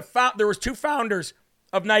because there was two founders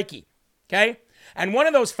of Nike, okay? And one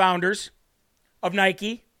of those founders of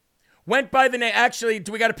Nike went by the name, actually,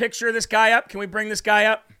 do we got a picture of this guy up? Can we bring this guy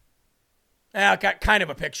up? I got kind of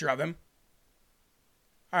a picture of him.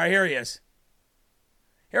 All right, here he is.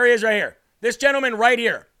 Here he is right here. This gentleman right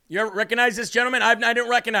here. You ever recognize this gentleman? I didn't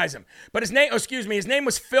recognize him. But his name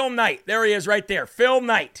was Phil Knight. There he is right there. Phil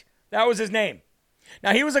Knight. That was his name.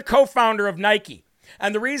 Now, he was a co-founder of Nike.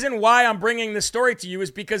 And the reason why I'm bringing this story to you is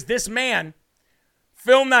because this man,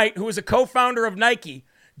 Phil Knight, who was a co-founder of Nike,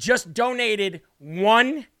 just donated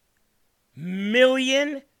 $1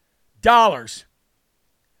 million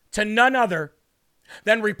to none other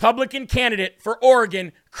than Republican candidate for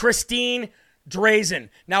Oregon, Christine Drazan.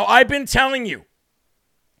 Now, I've been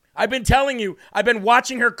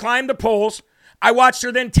watching her climb the polls. I watched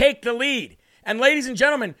her then take the lead. And ladies and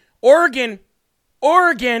gentlemen, Oregon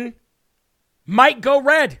might go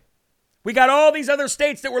red. We got all these other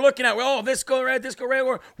states that we're looking at. Well, this go red.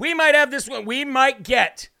 We might have this one. We might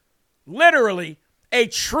get literally a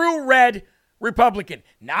true red Republican,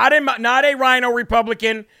 not a rhino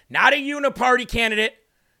Republican, not a uniparty candidate.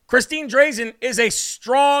 Christine Drazan is a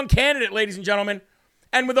strong candidate, ladies and gentlemen.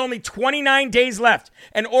 And with only 29 days left,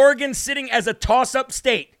 and Oregon sitting as a toss-up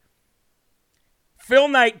state, Phil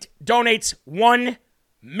Knight donates $1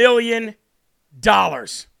 million.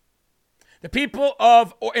 The people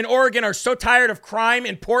in Oregon are so tired of crime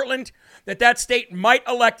in Portland that state might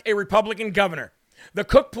elect a Republican governor. The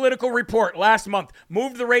Cook Political Report last month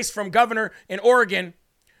moved the race from governor in Oregon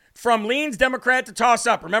from leans Democrat to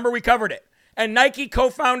toss-up. Remember, we covered it. And Nike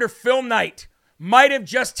co-founder Phil Knight might have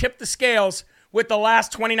just tipped the scales with the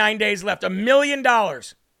last 29 days left. $1 million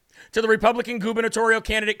to the Republican gubernatorial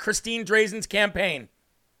candidate Christine Drazan's campaign.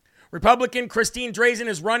 Republican Christine Drazan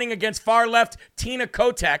is running against far-left Tina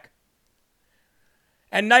Kotek.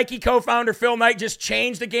 And Nike co-founder Phil Knight just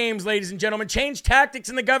changed the games, ladies and gentlemen. Changed tactics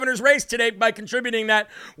in the governor's race today by contributing that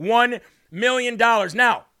 $1 million.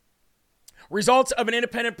 Now, results of an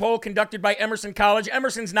independent poll conducted by Emerson College,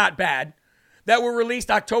 Emerson's not bad, that were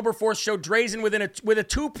released October 4th showed Drazan with a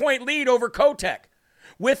 2-point lead over Kotek,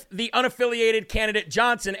 with the unaffiliated candidate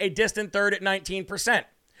Johnson a distant third at 19%.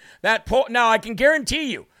 That poll, now, I can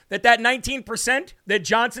guarantee you that 19% that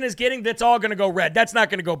Johnson is getting, that's all going to go red. That's not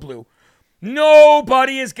going to go blue.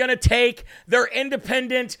 Nobody is going to take their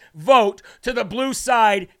independent vote to the blue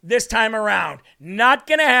side this time around. Not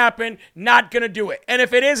going to happen. Not going to do it. And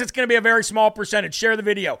if it is, it's going to be a very small percentage. Share the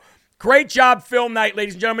video. Great job, Phil Knight,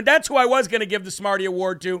 ladies and gentlemen. That's who I was going to give the Smarty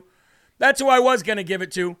Award to. That's who I was going to give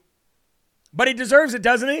it to. But he deserves it,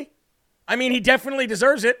 doesn't he? I mean, he definitely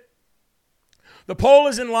deserves it. The poll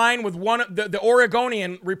is in line with the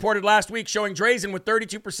Oregonian reported last week showing Drazen with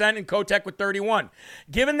 32% and Kotek with 31%.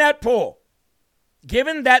 Given that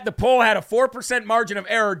the poll had a 4% margin of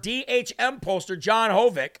error, DHM pollster John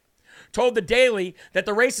Hovick told the Daily that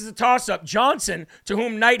the race is a toss-up. Johnson, to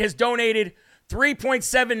whom Knight has donated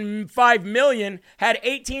 $3.75 million, had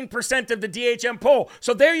 18% of the DHM poll.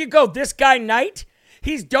 So there you go. This guy Knight,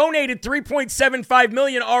 he's donated $3.75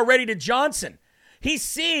 million already to Johnson. He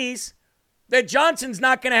sees that Johnson's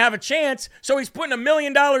not going to have a chance, so he's putting $1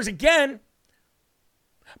 million again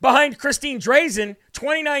behind Christine Drazen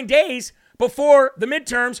 29 days before the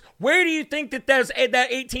midterms. Where do you think that that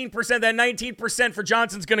 18%, that 19% for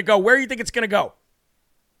Johnson's going to go? Where do you think it's going to go?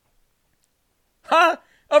 Huh?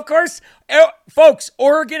 Of course, folks,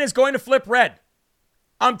 Oregon is going to flip red.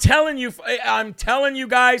 I'm telling you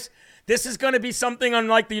guys, this is going to be something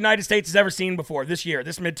unlike the United States has ever seen before this year,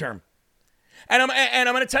 this midterm. And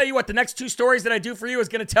I'm going to tell you what, the next two stories that I do for you is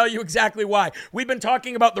going to tell you exactly why. We've been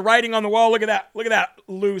talking about the writing on the wall. Look at that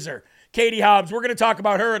loser, Katie Hobbs. We're going to talk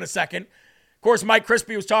about her in a second. Of course, Mike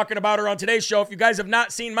Crispy was talking about her on today's show. If you guys have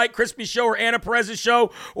not seen Mike Crispy's show or Anna Perez's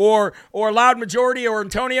show or Loud Majority or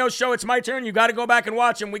Antonio's show, it's my turn. You got to go back and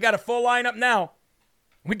watch them. We got a full lineup now.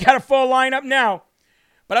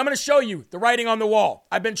 But I'm going to show you the writing on the wall.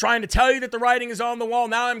 I've been trying to tell you that the writing is on the wall.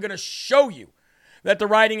 Now I'm going to show you that the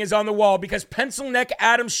writing is on the wall because pencil neck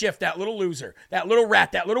Adam Schiff, that little loser, that little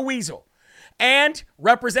rat, that little weasel, and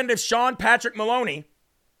Representative Sean Patrick Maloney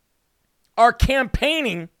are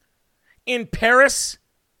campaigning in Paris,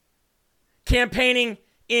 campaigning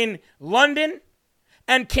in London,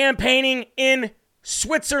 and campaigning in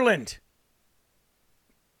Switzerland.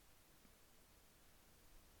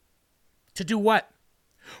 To do what?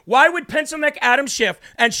 Why would pencil neck Adam Schiff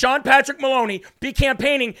and Sean Patrick Maloney be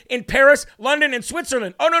campaigning in Paris, London, and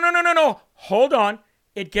Switzerland? Oh, no. Hold on.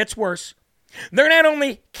 It gets worse. They're not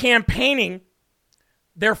only campaigning,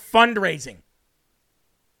 they're fundraising.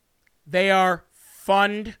 They are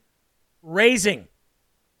fundraising.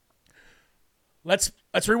 Let's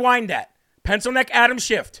rewind that. Pencil neck Adam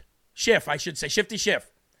Shifty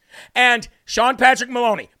Schiff, and Sean Patrick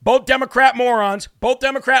Maloney, both Democrat morons, both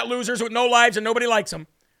Democrat losers with no lives and nobody likes them.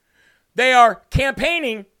 They are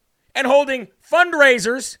campaigning and holding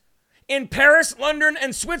fundraisers in Paris, London,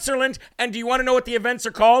 and Switzerland. And do you want to know what the events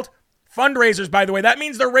are called? Fundraisers, by the way. That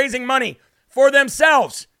means they're raising money for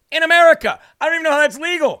themselves in America. I don't even know how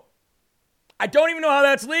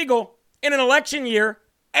that's legal. In an election year,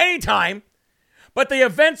 anytime. But the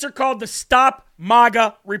events are called the Stop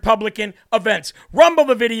MAGA Republican events. Rumble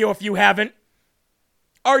the video if you haven't.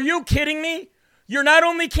 Are you kidding me? You're not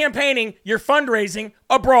only campaigning, you're fundraising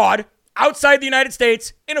abroad, outside the United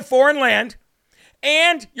States, in a foreign land,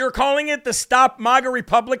 and you're calling it the Stop MAGA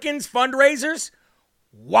Republicans fundraisers?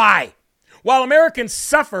 Why? While Americans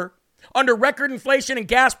suffer under record inflation and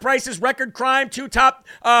gas prices, record crime, two top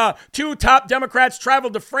Democrats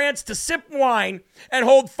traveled to France to sip wine and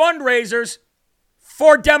hold fundraisers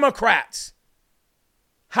for Democrats.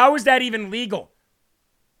 How is that even legal?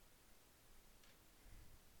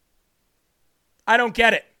 I don't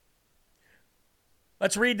get it.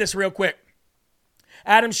 Let's read this real quick.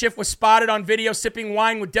 Adam Schiff was spotted on video sipping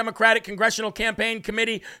wine with Democratic Congressional Campaign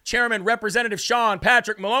Committee Chairman Representative Sean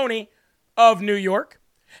Patrick Maloney of New York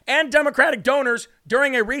and Democratic donors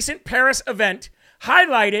during a recent Paris event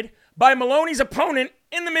highlighted by Maloney's opponent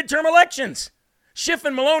in the midterm elections. Schiff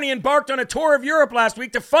and Maloney embarked on a tour of Europe last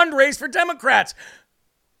week to fundraise for Democrats.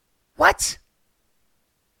 What?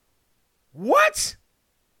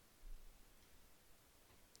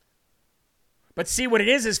 But see, what it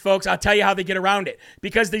is, folks, I'll tell you how they get around it.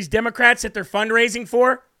 Because these Democrats that they're fundraising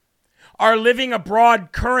for are living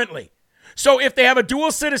abroad currently. So if they have a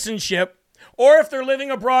dual citizenship, or if they're living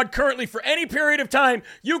abroad currently for any period of time,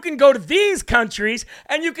 you can go to these countries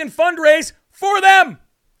and you can fundraise for them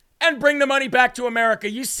and bring the money back to America.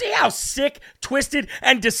 You see how sick, twisted,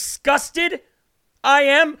 and disgusted I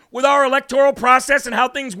am with our electoral process and how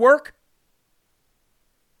things work?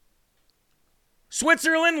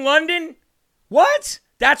 Switzerland, London, what?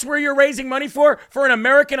 That's where you're raising money for an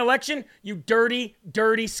American election? You dirty,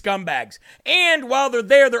 dirty scumbags. And while they're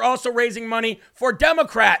there, they're also raising money for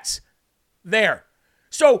Democrats there.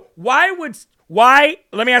 So let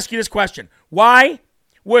me ask you this question. Why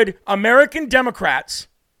would American Democrats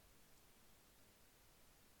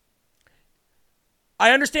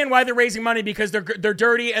I understand why they're raising money, because they're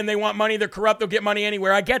dirty and they want money. They're corrupt. They'll get money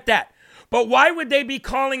anywhere. I get that. But why would they be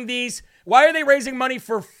calling these? Why are they raising money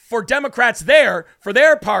for Democrats there, for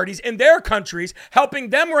their parties in their countries, helping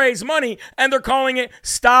them raise money, and they're calling it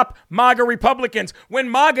Stop MAGA Republicans,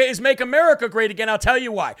 when MAGA is Make America Great Again? I'll tell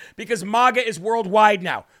you why. Because MAGA is worldwide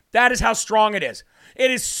now. That is how strong it is. It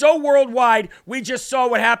is so worldwide. We just saw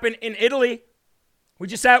what happened in Italy.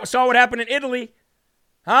 Saw what happened in Italy.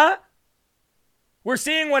 Huh? We're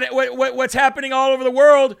seeing what's happening all over the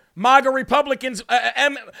world. MAGA Republicans,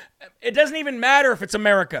 it doesn't even matter if it's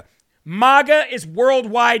America. MAGA is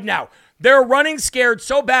worldwide now. They're running scared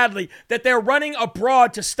so badly that they're running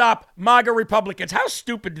abroad to stop MAGA Republicans. How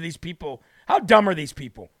stupid do these people, how dumb are these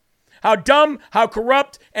people? How dumb, how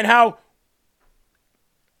corrupt, and how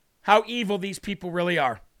evil these people really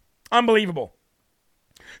are. Unbelievable.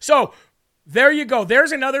 So, there you go.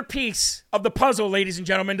 There's another piece of the puzzle, ladies and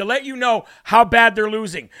gentlemen, to let you know how bad they're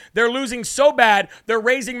losing. They're losing so bad, they're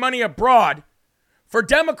raising money abroad for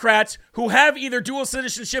Democrats who have either dual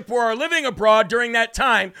citizenship or are living abroad during that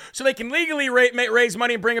time, so they can legally raise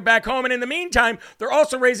money and bring it back home. And in the meantime, they're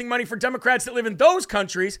also raising money for Democrats that live in those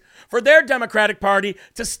countries for their Democratic Party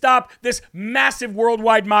to stop this massive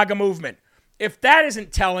worldwide MAGA movement. If that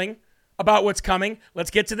isn't telling about what's coming,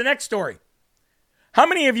 let's get to the next story. How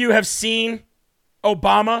many of you have seen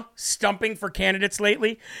Obama stumping for candidates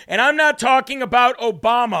lately? And I'm not talking about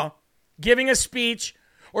Obama giving a speech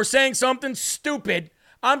or saying something stupid.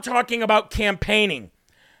 I'm talking about campaigning.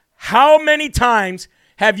 How many times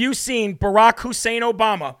have you seen Barack Hussein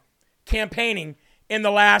Obama campaigning in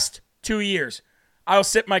the last 2 years? I'll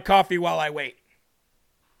sip my coffee while I wait.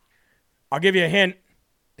 I'll give you a hint.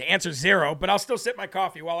 The answer's 0, but I'll still sip my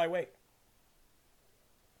coffee while I wait.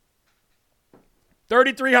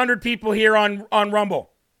 3,300 people here on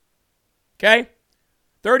Rumble. Okay?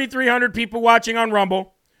 3,300 people watching on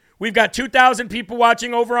Rumble. We've got 2,000 people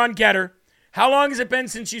watching over on Getter. How long has it been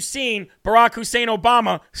since you've seen Barack Hussein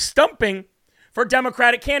Obama stumping for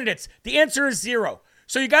Democratic candidates? The answer is 0.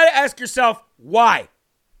 So you got to ask yourself, why?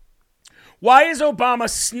 Why is Obama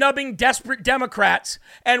snubbing desperate Democrats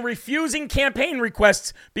and refusing campaign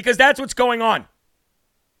requests? Because that's what's going on.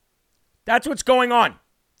 That's what's going on.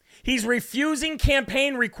 He's refusing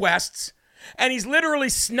campaign requests, and he's literally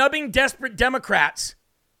snubbing desperate Democrats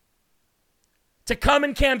to come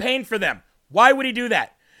and campaign for them. Why would he do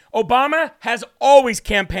that? Obama has always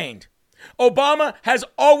campaigned. Obama has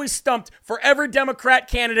always stumped for every Democrat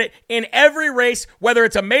candidate in every race, whether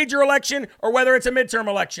it's a major election or whether it's a midterm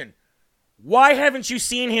election. Why haven't you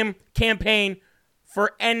seen him campaign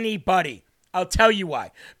for anybody? I'll tell you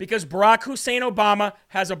why. Because Barack Hussein Obama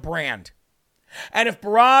has a brand. And if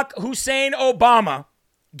Barack Hussein Obama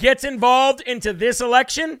gets involved into this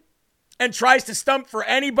election and tries to stump for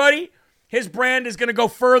anybody, his brand is going to go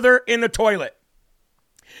further in the toilet.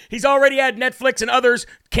 He's already had Netflix and others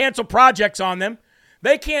cancel projects on them.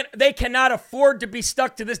 They cannot afford to be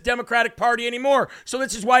stuck to this Democratic Party anymore. So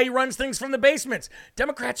this is why he runs things from the basements.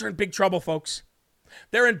 Democrats are in big trouble, folks.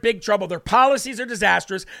 They're in big trouble. Their policies are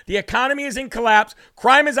disastrous. The economy is in collapse.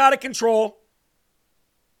 Crime is out of control.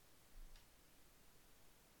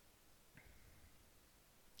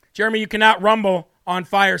 Jeremy, you cannot rumble on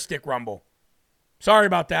Fire Stick Rumble. Sorry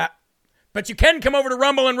about that. But you can come over to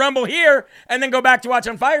Rumble and rumble here and then go back to watch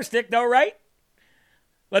on Fire Stick, though, right?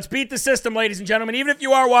 Let's beat the system, ladies and gentlemen. Even if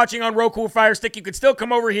you are watching on Roku or Fire Stick, you could still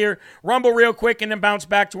come over here, rumble real quick, and then bounce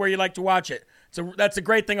back to where you like to watch it. So that's a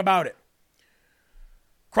great thing about it.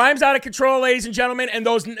 Crime's out of control, ladies and gentlemen, and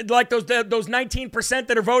those 19%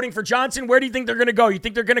 that are voting for Johnson, where do you think they're going to go? You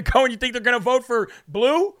think they're going to go and you think they're going to vote for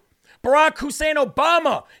blue? Barack Hussein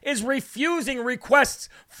Obama is refusing requests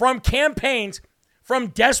from campaigns from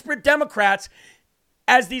desperate Democrats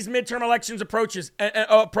as these midterm elections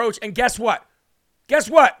approach. And guess what? Guess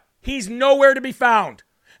what? He's nowhere to be found.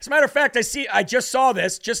 As a matter of fact, I just saw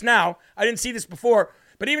this just now. I didn't see this before,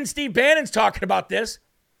 but even Steve Bannon's talking about this.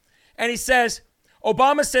 And he says,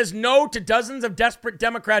 Obama says no to dozens of desperate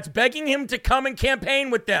Democrats begging him to come and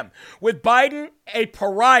campaign with them. With Biden a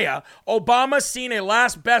pariah, Obama's seen a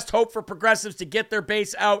last best hope for progressives to get their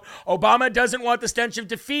base out. Obama doesn't want the stench of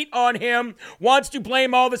defeat on him, wants to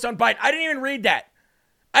blame all this on Biden. I didn't even read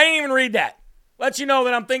that. Let you know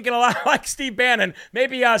that I'm thinking a lot like Steve Bannon.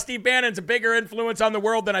 Maybe Steve Bannon's a bigger influence on the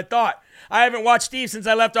world than I thought. I haven't watched Steve since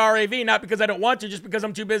I left RAV, not because I don't want to, just because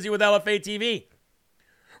I'm too busy with LFA TV.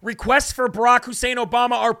 Requests for Barack Hussein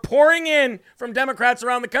Obama are pouring in from Democrats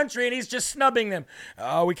around the country, and he's just snubbing them.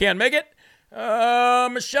 Oh, we can't make it.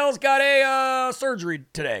 Michelle's got a surgery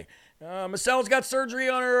today. Michelle's got surgery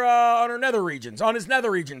on her nether regions, on his nether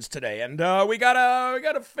regions today, and we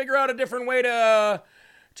gotta figure out a different way to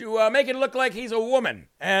make it look like he's a woman.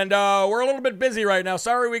 And we're a little bit busy right now.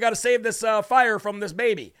 Sorry, we gotta save this fire from this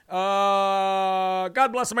baby.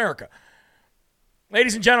 God bless America,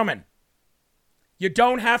 ladies and gentlemen. You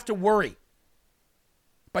don't have to worry,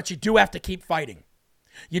 but you do have to keep fighting.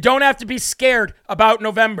 You don't have to be scared about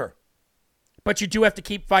November, but you do have to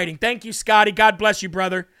keep fighting. Thank you, Scotty. God bless you,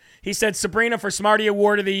 brother. He said, Sabrina for Smarty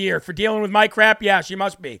Award of the Year. For dealing with my crap? Yeah, she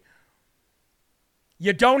must be.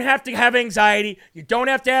 You don't have to have anxiety. You don't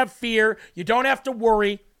have to have fear. You don't have to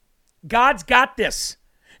worry. God's got this.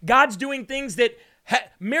 God's doing things that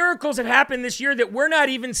miracles have happened this year that we're not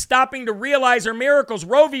even stopping to realize are miracles.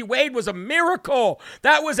 Roe v. Wade was a miracle.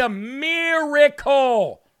 That was a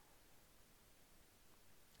miracle.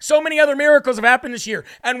 So many other miracles have happened this year,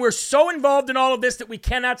 and we're so involved in all of this that we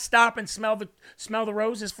cannot stop and smell the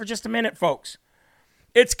roses for just a minute, folks.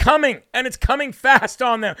 It's coming, and it's coming fast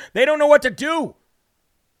on them. They don't know what to do.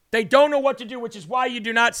 They don't know what to do, which is why you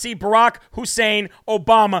do not see Barack Hussein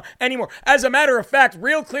Obama anymore. As a matter of fact,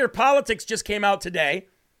 Real Clear Politics just came out today.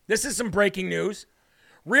 This is some breaking news.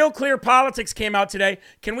 Real Clear Politics came out today.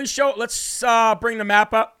 Can we show? Let's bring the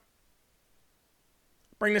map up.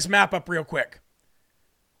 Bring this map up real quick.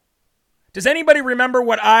 Does anybody remember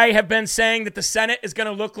what I have been saying that the Senate is going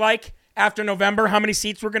to look like after November? How many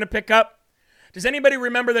seats we're going to pick up? Does anybody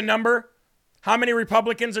remember the number? How many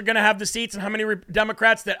Republicans are going to have the seats and how many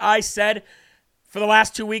Democrats that I said for the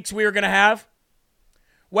last 2 weeks we were going to have?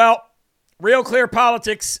 Well, Real Clear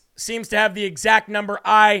Politics seems to have the exact number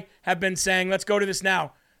I have been saying. Let's go to this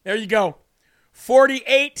now. There you go.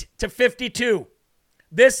 48 to 52.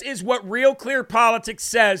 This is what Real Clear Politics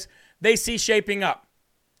says they see shaping up.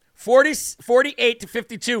 48 to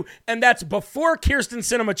 52, and that's before Kyrsten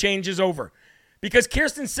Sinema changes over. Because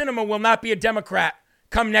Kyrsten Sinema will not be a Democrat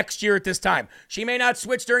come next year at this time. She may not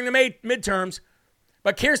switch during the midterms,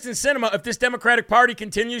 but Kyrsten Sinema, if this Democratic Party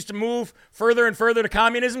continues to move further and further to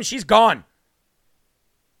communism, she's gone.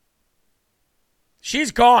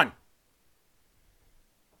 She's gone.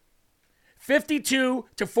 52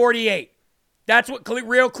 to 48. That's what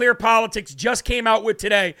Real Clear Politics just came out with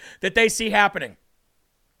today that they see happening.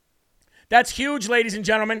 That's huge, ladies and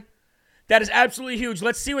gentlemen. That is absolutely huge.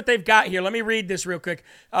 Let's see what they've got here. Let me read this real quick.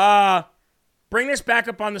 Bring this back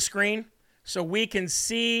up on the screen so we can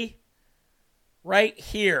see right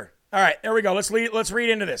here. All right, there we go. Let's read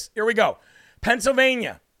into this. Here we go.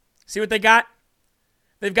 Pennsylvania. See what they got?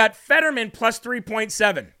 They've got Fetterman plus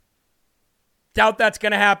 3.7. Doubt that's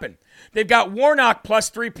going to happen. They've got Warnock plus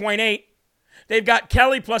 3.8. They've got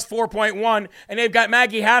Kelly plus 4.1. And they've got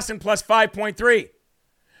Maggie Hassan plus 5.3.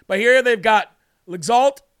 But here they've got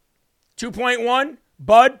L'exalt, 2.1,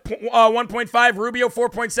 Bud, 1.5, Rubio,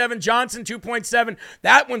 4.7, Johnson, 2.7.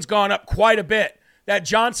 That one's gone up quite a bit. That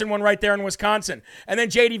Johnson one right there in Wisconsin. And then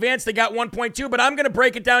J.D. Vance, they got 1.2, but I'm going to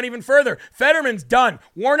break it down even further. Fetterman's done.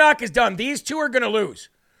 Warnock is done. These two are going to lose.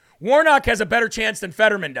 Warnock has a better chance than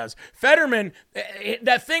Fetterman does. Fetterman,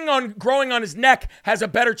 that thing on growing on his neck has a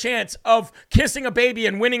better chance of kissing a baby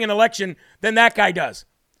and winning an election than that guy does.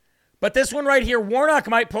 But this one right here, Warnock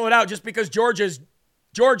might pull it out just because Georgia's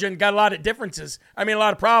got a lot of differences. I mean, a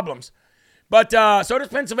lot of problems. But so does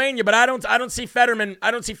Pennsylvania. But I don't see Fetterman. I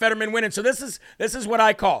don't see Fetterman winning. So this is what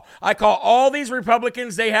I call. I call all these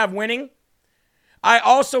Republicans they have winning. I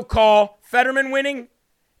also call Fetterman winning,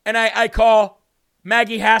 and I call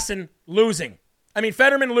Maggie Hassan losing. I mean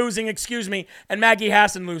Fetterman losing, and Maggie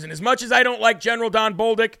Hassan losing. As much as I don't like General Don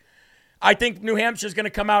Bolduc, I think New Hampshire's going to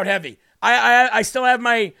come out heavy. I still have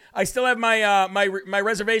my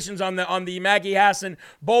reservations on the Maggie Hassan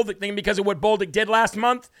Bolduc thing because of what Bolduc did last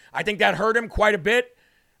month. I think that hurt him quite a bit,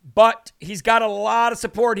 but he's got a lot of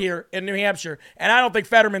support here in New Hampshire, and I don't think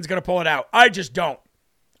Fetterman's going to pull it out. I just don't.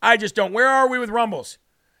 Where are we with Rumbles?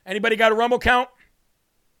 Anybody got a Rumble count?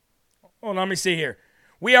 Hold on, let me see here.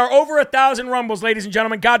 We are over 1,000 Rumbles, ladies and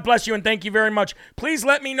gentlemen. God bless you and thank you very much. Please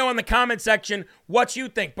let me know in the comment section what you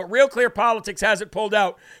think. But Real Clear Politics has it pulled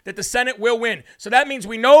out that the Senate will win. So that means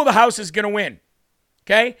we know the House is going to win.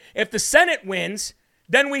 Okay? If the Senate wins,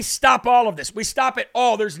 then we stop all of this. We stop it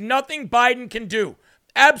all. There's nothing Biden can do.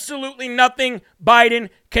 Absolutely nothing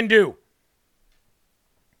Biden can do.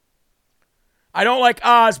 I don't like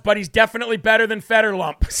Oz, but he's definitely better than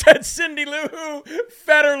Fetterlump, said Cindy Lou.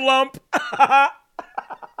 Fetterlump.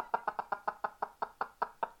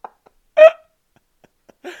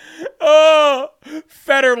 Oh,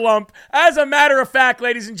 Fetterlump. As a matter of fact,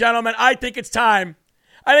 ladies and gentlemen, I think it's time.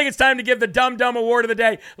 I think it's time to give the Dumb Dumb Award of the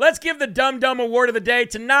day. Let's give the Dumb Dumb Award of the day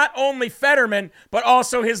to not only Fetterman, but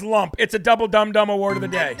also his lump. It's a double Dumb Dumb Award of the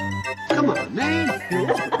day. Come on, man.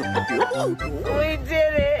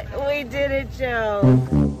 We did it, Joe.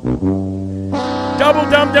 Double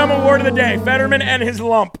Dumb Dumb Award of the day. Fetterman and his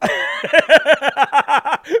lump.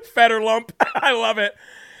 Fetter lump. I love it.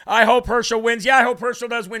 I hope Herschel wins. Yeah, I hope Herschel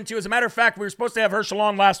does win too. As a matter of fact, we were supposed to have Herschel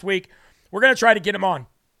on last week. We're going to try to get him on.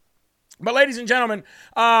 But ladies and gentlemen,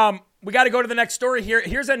 we got to go to the next story here.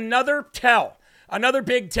 Here's another tell. Another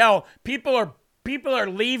big tell. People are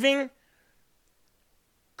leaving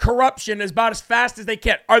corruption about as fast as they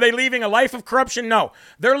can. Are they leaving a life of corruption? No.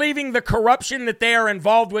 They're leaving the corruption that they are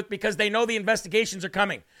involved with because they know the investigations are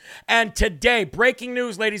coming. And today, breaking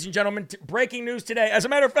news, ladies and gentlemen, breaking news today. As a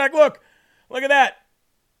matter of fact, look at that.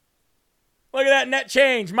 Look at that net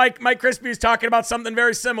change. Mike Crispy is talking about something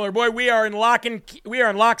very similar. Boy, we are in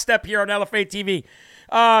lockstep here on LFA TV.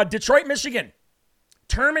 Detroit, Michigan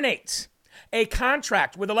terminates a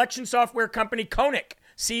contract with election software company Konnech,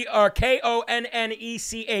 Konnech,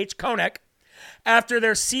 Konnech, after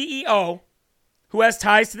their CEO, who has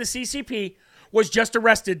ties to the CCP, was just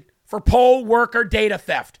arrested for poll worker data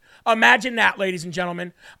theft. Imagine that, ladies and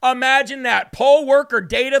gentlemen. Imagine that. Poll worker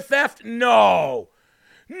data theft? No,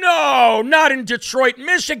 not in Detroit,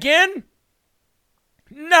 Michigan.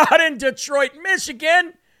 Not in Detroit,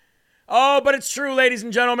 Michigan. Oh, but it's true, ladies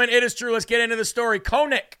and gentlemen. It is true. Let's get into the story.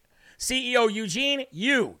 Konnech CEO Eugene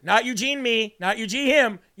Yu, not Eugene me, not Eugene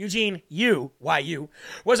him, Eugene Yu, Y-U,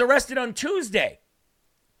 was arrested on Tuesday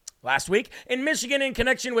last week in Michigan in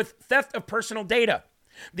connection with theft of personal data.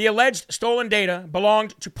 The alleged stolen data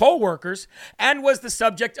belonged to poll workers and was the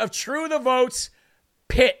subject of True the Vote's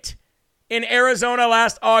pit in Arizona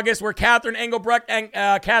last August, where Catherine Engelbrecht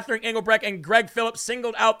and Greg Phillips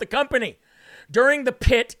singled out the company. During the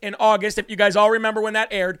pit in August, if you guys all remember when that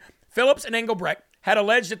aired, Phillips and Engelbrecht had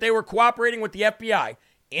alleged that they were cooperating with the FBI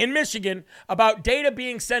in Michigan about data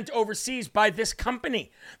being sent overseas by this company.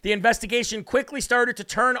 The investigation quickly started to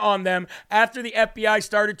turn on them after the FBI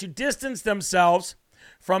started to distance themselves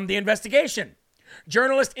from the investigation.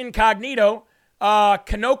 Journalist incognito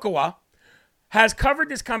Kanokawa has covered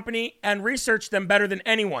this company and researched them better than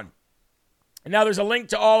anyone. And now there's a link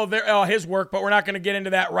to all of his work, but we're not going to get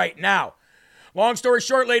into that right now. Long story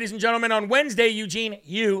short, ladies and gentlemen, on Wednesday, Eugene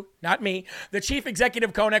Yu, not me, the chief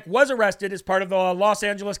executive of Konnech, was arrested as part of the Los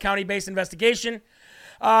Angeles County-based investigation.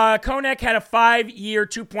 Konnech had a 5-year,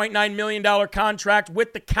 $2.9 million contract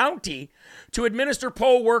with the county to administer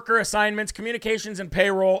poll worker assignments, communications, and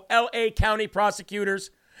payroll. L.A. County prosecutors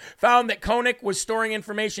found that Konnech was storing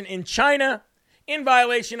information in China in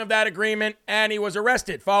violation of that agreement, and he was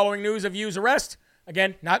arrested. Following news of Yu's arrest,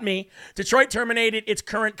 again, not me, Detroit terminated its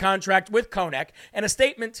current contract with Konnech, and a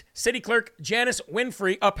statement, City Clerk Janice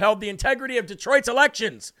Winfrey upheld the integrity of Detroit's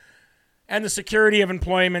elections and the security of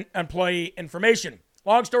employee information.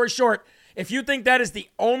 Long story short, if you think that is the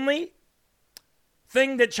only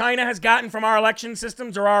thing that China has gotten from our election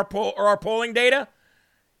systems or our polling data,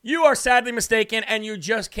 you are sadly mistaken, and you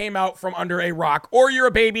just came out from under a rock, or you're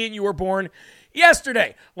a baby and you were born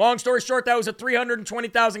yesterday. Long story short, that was a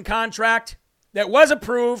 $320,000 contract that was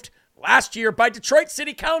approved last year by Detroit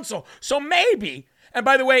City Council. So maybe, and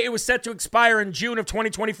by the way, it was set to expire in June of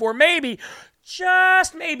 2024. Maybe,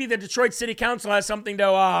 just maybe, the Detroit City Council has something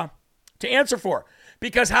to answer for.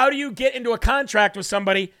 Because how do you get into a contract with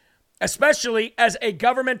somebody, especially as a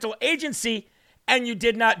governmental agency, and you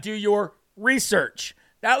did not do your research?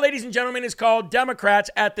 That, ladies and gentlemen, is called Democrats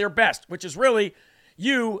at their best, which is really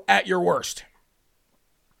you at your worst.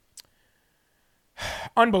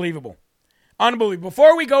 Unbelievable.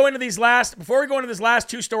 Before we go into these last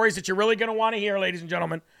two stories that you're really going to want to hear, ladies and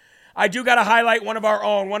gentlemen, I do got to highlight one of our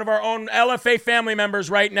own LFA family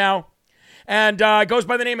members right now. And it goes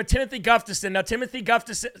by the name of Timothy Gustafson. Now, Timothy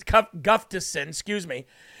Gustafson,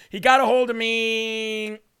 he got a hold of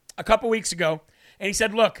me a couple weeks ago, and he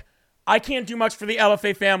said, look, I can't do much for the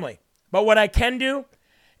LFA family, but what I can do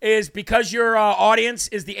is, because your audience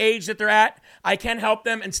is the age that they're at, I can help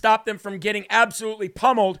them and stop them from getting absolutely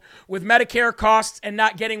pummeled with Medicare costs and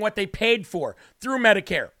not getting what they paid for through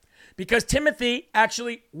Medicare. Because Timothy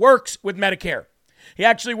actually works with Medicare. He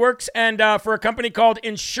actually works for a company called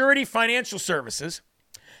Insurity Financial Services.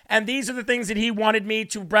 And these are the things that he wanted me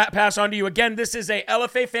to pass on to you. Again, this is a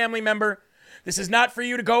LFA family member. This is not for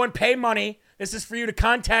you to go and pay money. This is for you to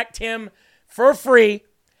contact him for free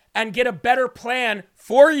and get a better plan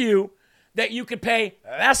for you that you could pay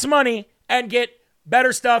less money and get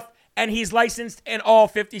better stuff. And he's licensed in all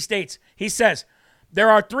 50 states. He says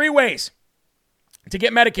there are 3 ways to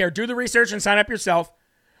get Medicare. Do the research and sign up yourself.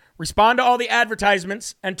 respond to all the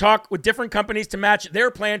advertisements and talk with different companies to match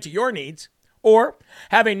their plan to your needs, or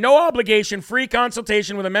have a no-obligation free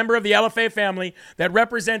consultation with a member of the LFA family that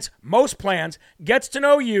represents most plans, gets to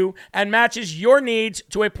know you, and matches your needs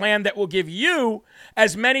to a plan that will give you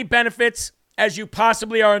as many benefits as you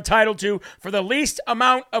possibly are entitled to for the least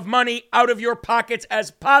amount of money out of your pockets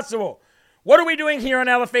as possible. What are we doing here on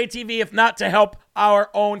LFA TV if not to help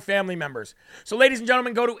our own family members? So, ladies and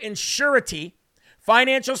gentlemen, go to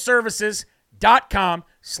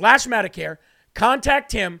insurityfinancialservices.com/Medicare.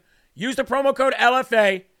 Contact him. Use the promo code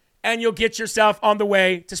LFA, and you'll get yourself on the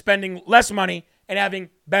way to spending less money and having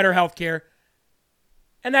better health care.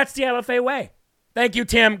 And that's the LFA way. Thank you,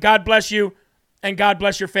 Tim. God bless you, and God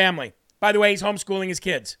bless your family. By the way, he's homeschooling his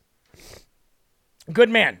kids. Good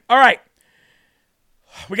man. All right.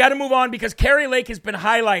 We got to move on because Kari Lake has been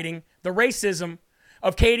highlighting the racism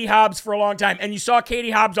of Katie Hobbs for a long time. And you saw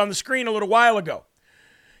Katie Hobbs on the screen a little while ago.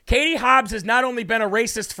 Katie Hobbs has not only been a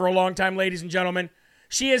racist for a long time, ladies and gentlemen,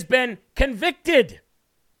 she has been convicted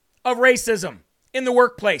of racism in the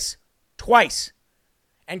workplace twice.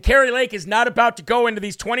 And Kari Lake is not about to go into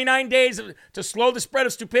these 29 days to slow the spread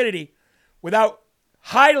of stupidity without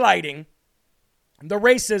highlighting the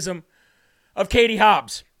racism of Katie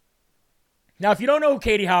Hobbs. Now, if you don't know who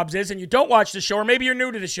Katie Hobbs is and you don't watch the show, or maybe you're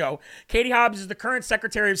new to the show, Katie Hobbs is the current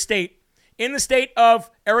Secretary of State in the state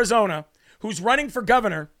of Arizona who's running for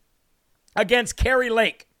governor against Kari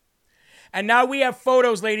Lake. And now we have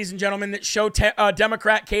photos, ladies and gentlemen, that show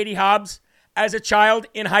Democrat Katie Hobbs as a child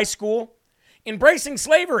in high school embracing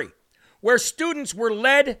slavery, where students were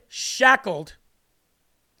led shackled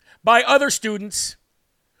by other students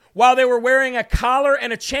while they were wearing a collar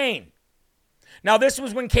and a chain. Now, this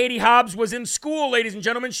was when Katie Hobbs was in school, ladies and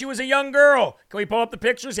gentlemen. She was a young girl. Can we pull up the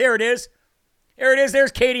pictures? Here it is. Here it is.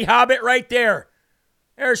 There's Katie Hobbit right there.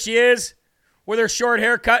 There she is with her short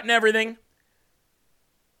haircut and everything.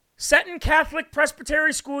 Seton Catholic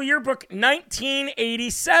Presbytery School Yearbook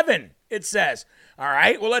 1987, it says. All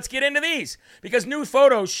right, well, let's get into these because new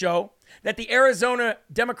photos show that the Arizona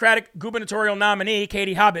Democratic gubernatorial nominee,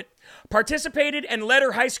 Katie Hobbit, participated and led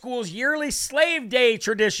her high school's yearly Slave Day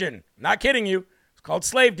tradition. Not kidding you. It's called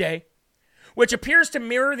Slave Day, which appears to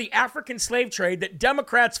mirror the African slave trade that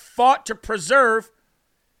Democrats fought to preserve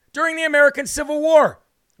during the American Civil War.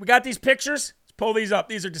 We got these pictures? Let's pull these up.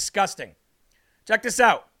 These are disgusting. Check this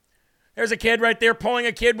out. There's a kid right there pulling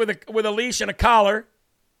a kid with a leash and a collar.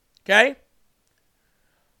 Okay?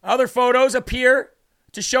 Other photos appear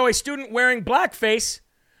to show a student wearing blackface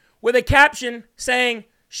with a caption saying,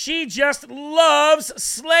 "She just loves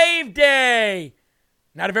Slave Day."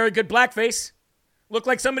 Not a very good blackface. Looked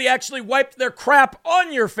like somebody actually wiped their crap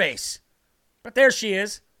on your face. But there she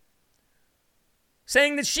is,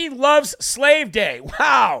 saying that she loves Slave Day.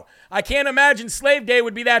 Wow, I can't imagine Slave Day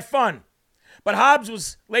would be that fun. But Hobbs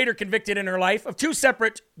was later convicted in her life by two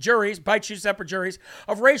separate juries,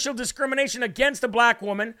 of racial discrimination against a black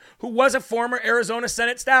woman who was a former Arizona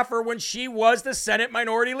Senate staffer when she was the Senate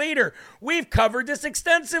Minority Leader. We've covered this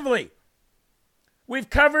extensively.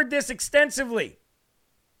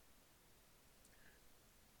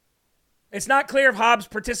 It's not clear if Hobbs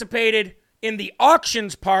participated in the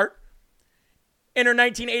auctions part. In her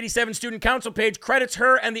 1987 student council page, credits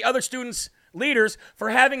her and the other students' leaders for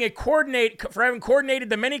having coordinated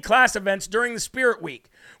the many class events during the Spirit Week,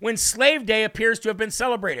 when Slave Day appears to have been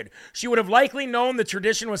celebrated. She would have likely known the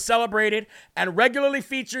tradition was celebrated and regularly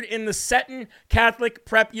featured in the Seton Catholic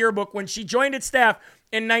Prep Yearbook when she joined its staff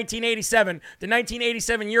in 1987. The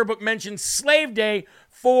 1987 yearbook mentions Slave Day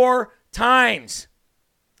 4 times.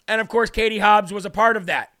 And of course, Katie Hobbs was a part of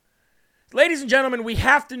that. Ladies and gentlemen, we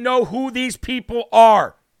have to know who these people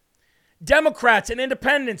are. Democrats and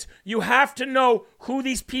independents, you have to know who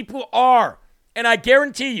these people are. And I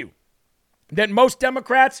guarantee you that most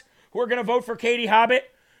Democrats who are going to vote for Katie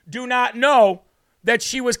Hobbit do not know that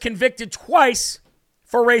she was convicted twice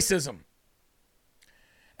for racism.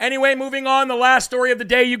 Anyway, moving on, the last story of the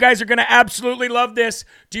day. You guys are going to absolutely love this.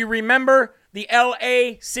 Do you remember the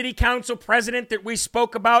LA City Council president that we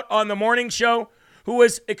spoke about on the morning show, who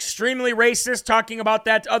was extremely racist, talking about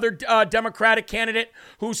that other Democratic candidate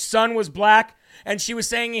whose son was black? And she was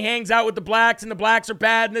saying he hangs out with the blacks and the blacks are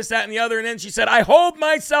bad and this, that, and the other. And then she said, "I hold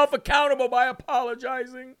myself accountable by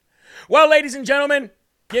apologizing." Well, ladies and gentlemen,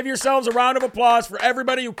 give yourselves a round of applause for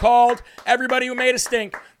everybody who called, everybody who made a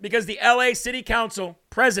stink, because the LA City Council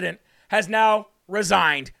president has now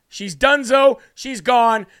resigned. She's donezo. She's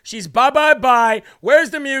gone. She's bye-bye-bye.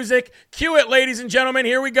 Where's the music? Cue it, ladies and gentlemen.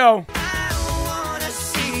 Here we go.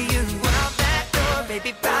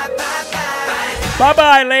 Baby, bye, bye, bye.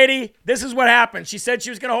 Bye-bye, lady. This is what happened. She said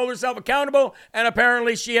she was going to hold herself accountable, and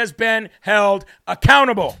apparently she has been held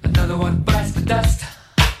accountable. Another one bites the dust.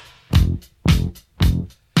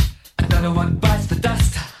 Another one bites the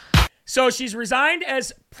dust. So she's resigned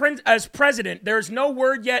as president. There's no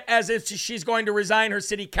word yet as if she's going to resign her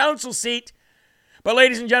city council seat. But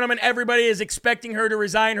ladies and gentlemen, everybody is expecting her to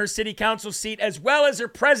resign her city council seat as well as her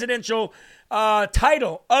presidential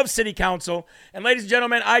title of city council. And ladies and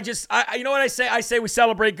gentlemen, I you know what I say? I say we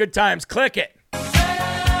celebrate good times. Click it. Celebrate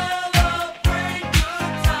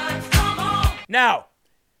good times. Come on. Now,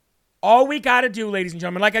 all we got to do, ladies and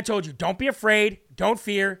gentlemen, like I told you, don't be afraid, don't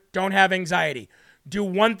fear, don't have anxiety. Do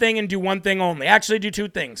one thing and do one thing only. Actually, do two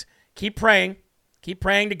things. Keep praying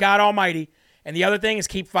to God Almighty. And the other thing is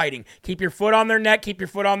keep fighting. Keep your foot on their neck. Keep your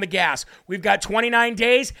foot on the gas. We've got 29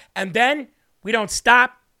 days, and then we don't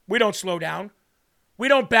stop. We don't slow down. We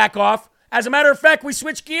don't back off. As a matter of fact, we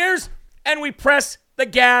switch gears, and we press the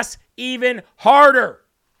gas even harder.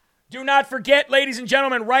 Do not forget, ladies and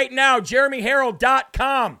gentlemen, right now,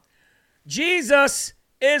 JeremyHerald.com. Jesus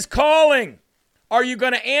is calling. Are you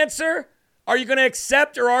going to answer? Are you going to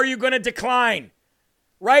accept, or are you going to decline?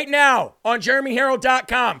 Right now on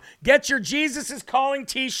JeremyHerald.com, get your Jesus is Calling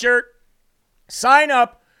t-shirt. Sign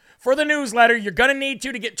up for the newsletter. You're going to need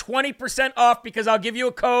to get 20% off because I'll give you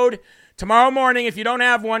a code tomorrow morning if you don't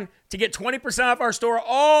have one to get 20% off our store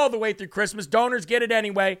all the way through Christmas. Donors get it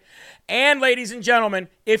anyway. And ladies and gentlemen,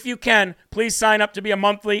 if you can, please sign up to be a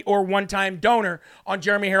monthly or one-time donor on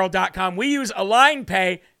JeremyHerald.com. We use Align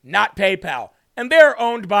Pay, not PayPal, and they're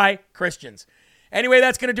owned by Christians. Anyway,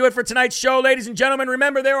 that's going to do it for tonight's show, ladies and gentlemen.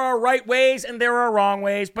 Remember, there are right ways and there are wrong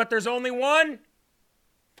ways, but there's only one,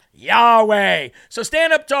 Yahweh. So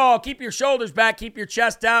stand up tall, keep your shoulders back, keep your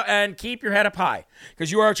chest out, and keep your head up high,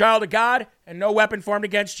 because you are a child of God, and no weapon formed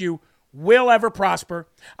against you will ever prosper.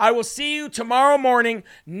 I will see you tomorrow morning,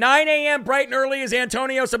 9 a.m. bright and early is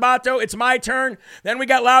Antonio Sabato. It's my turn. Then we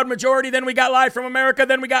got Loud Majority. Then we got Live from America.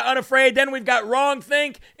 Then we got Unafraid. Then we've got Wrong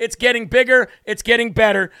Think. It's getting bigger. It's getting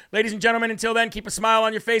better. Ladies and gentlemen, until then, keep a smile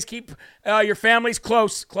on your face. Keep your families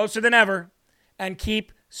closer than ever, and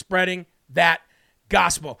keep spreading that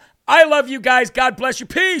gospel. I love you guys. God bless you.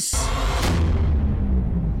 Peace.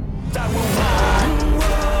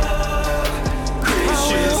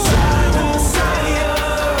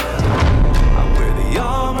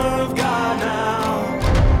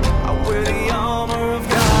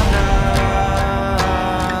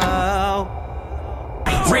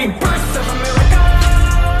 Rebirth of America.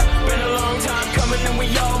 Been a long time coming, and we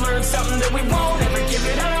all learned something that we won't ever give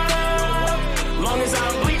it up. Long as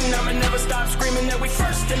I'm bleeding, I'ma never stop screaming that we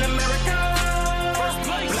first in America. First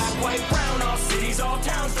place. Black, white, brown, all cities, all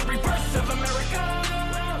towns. The rebirth of America.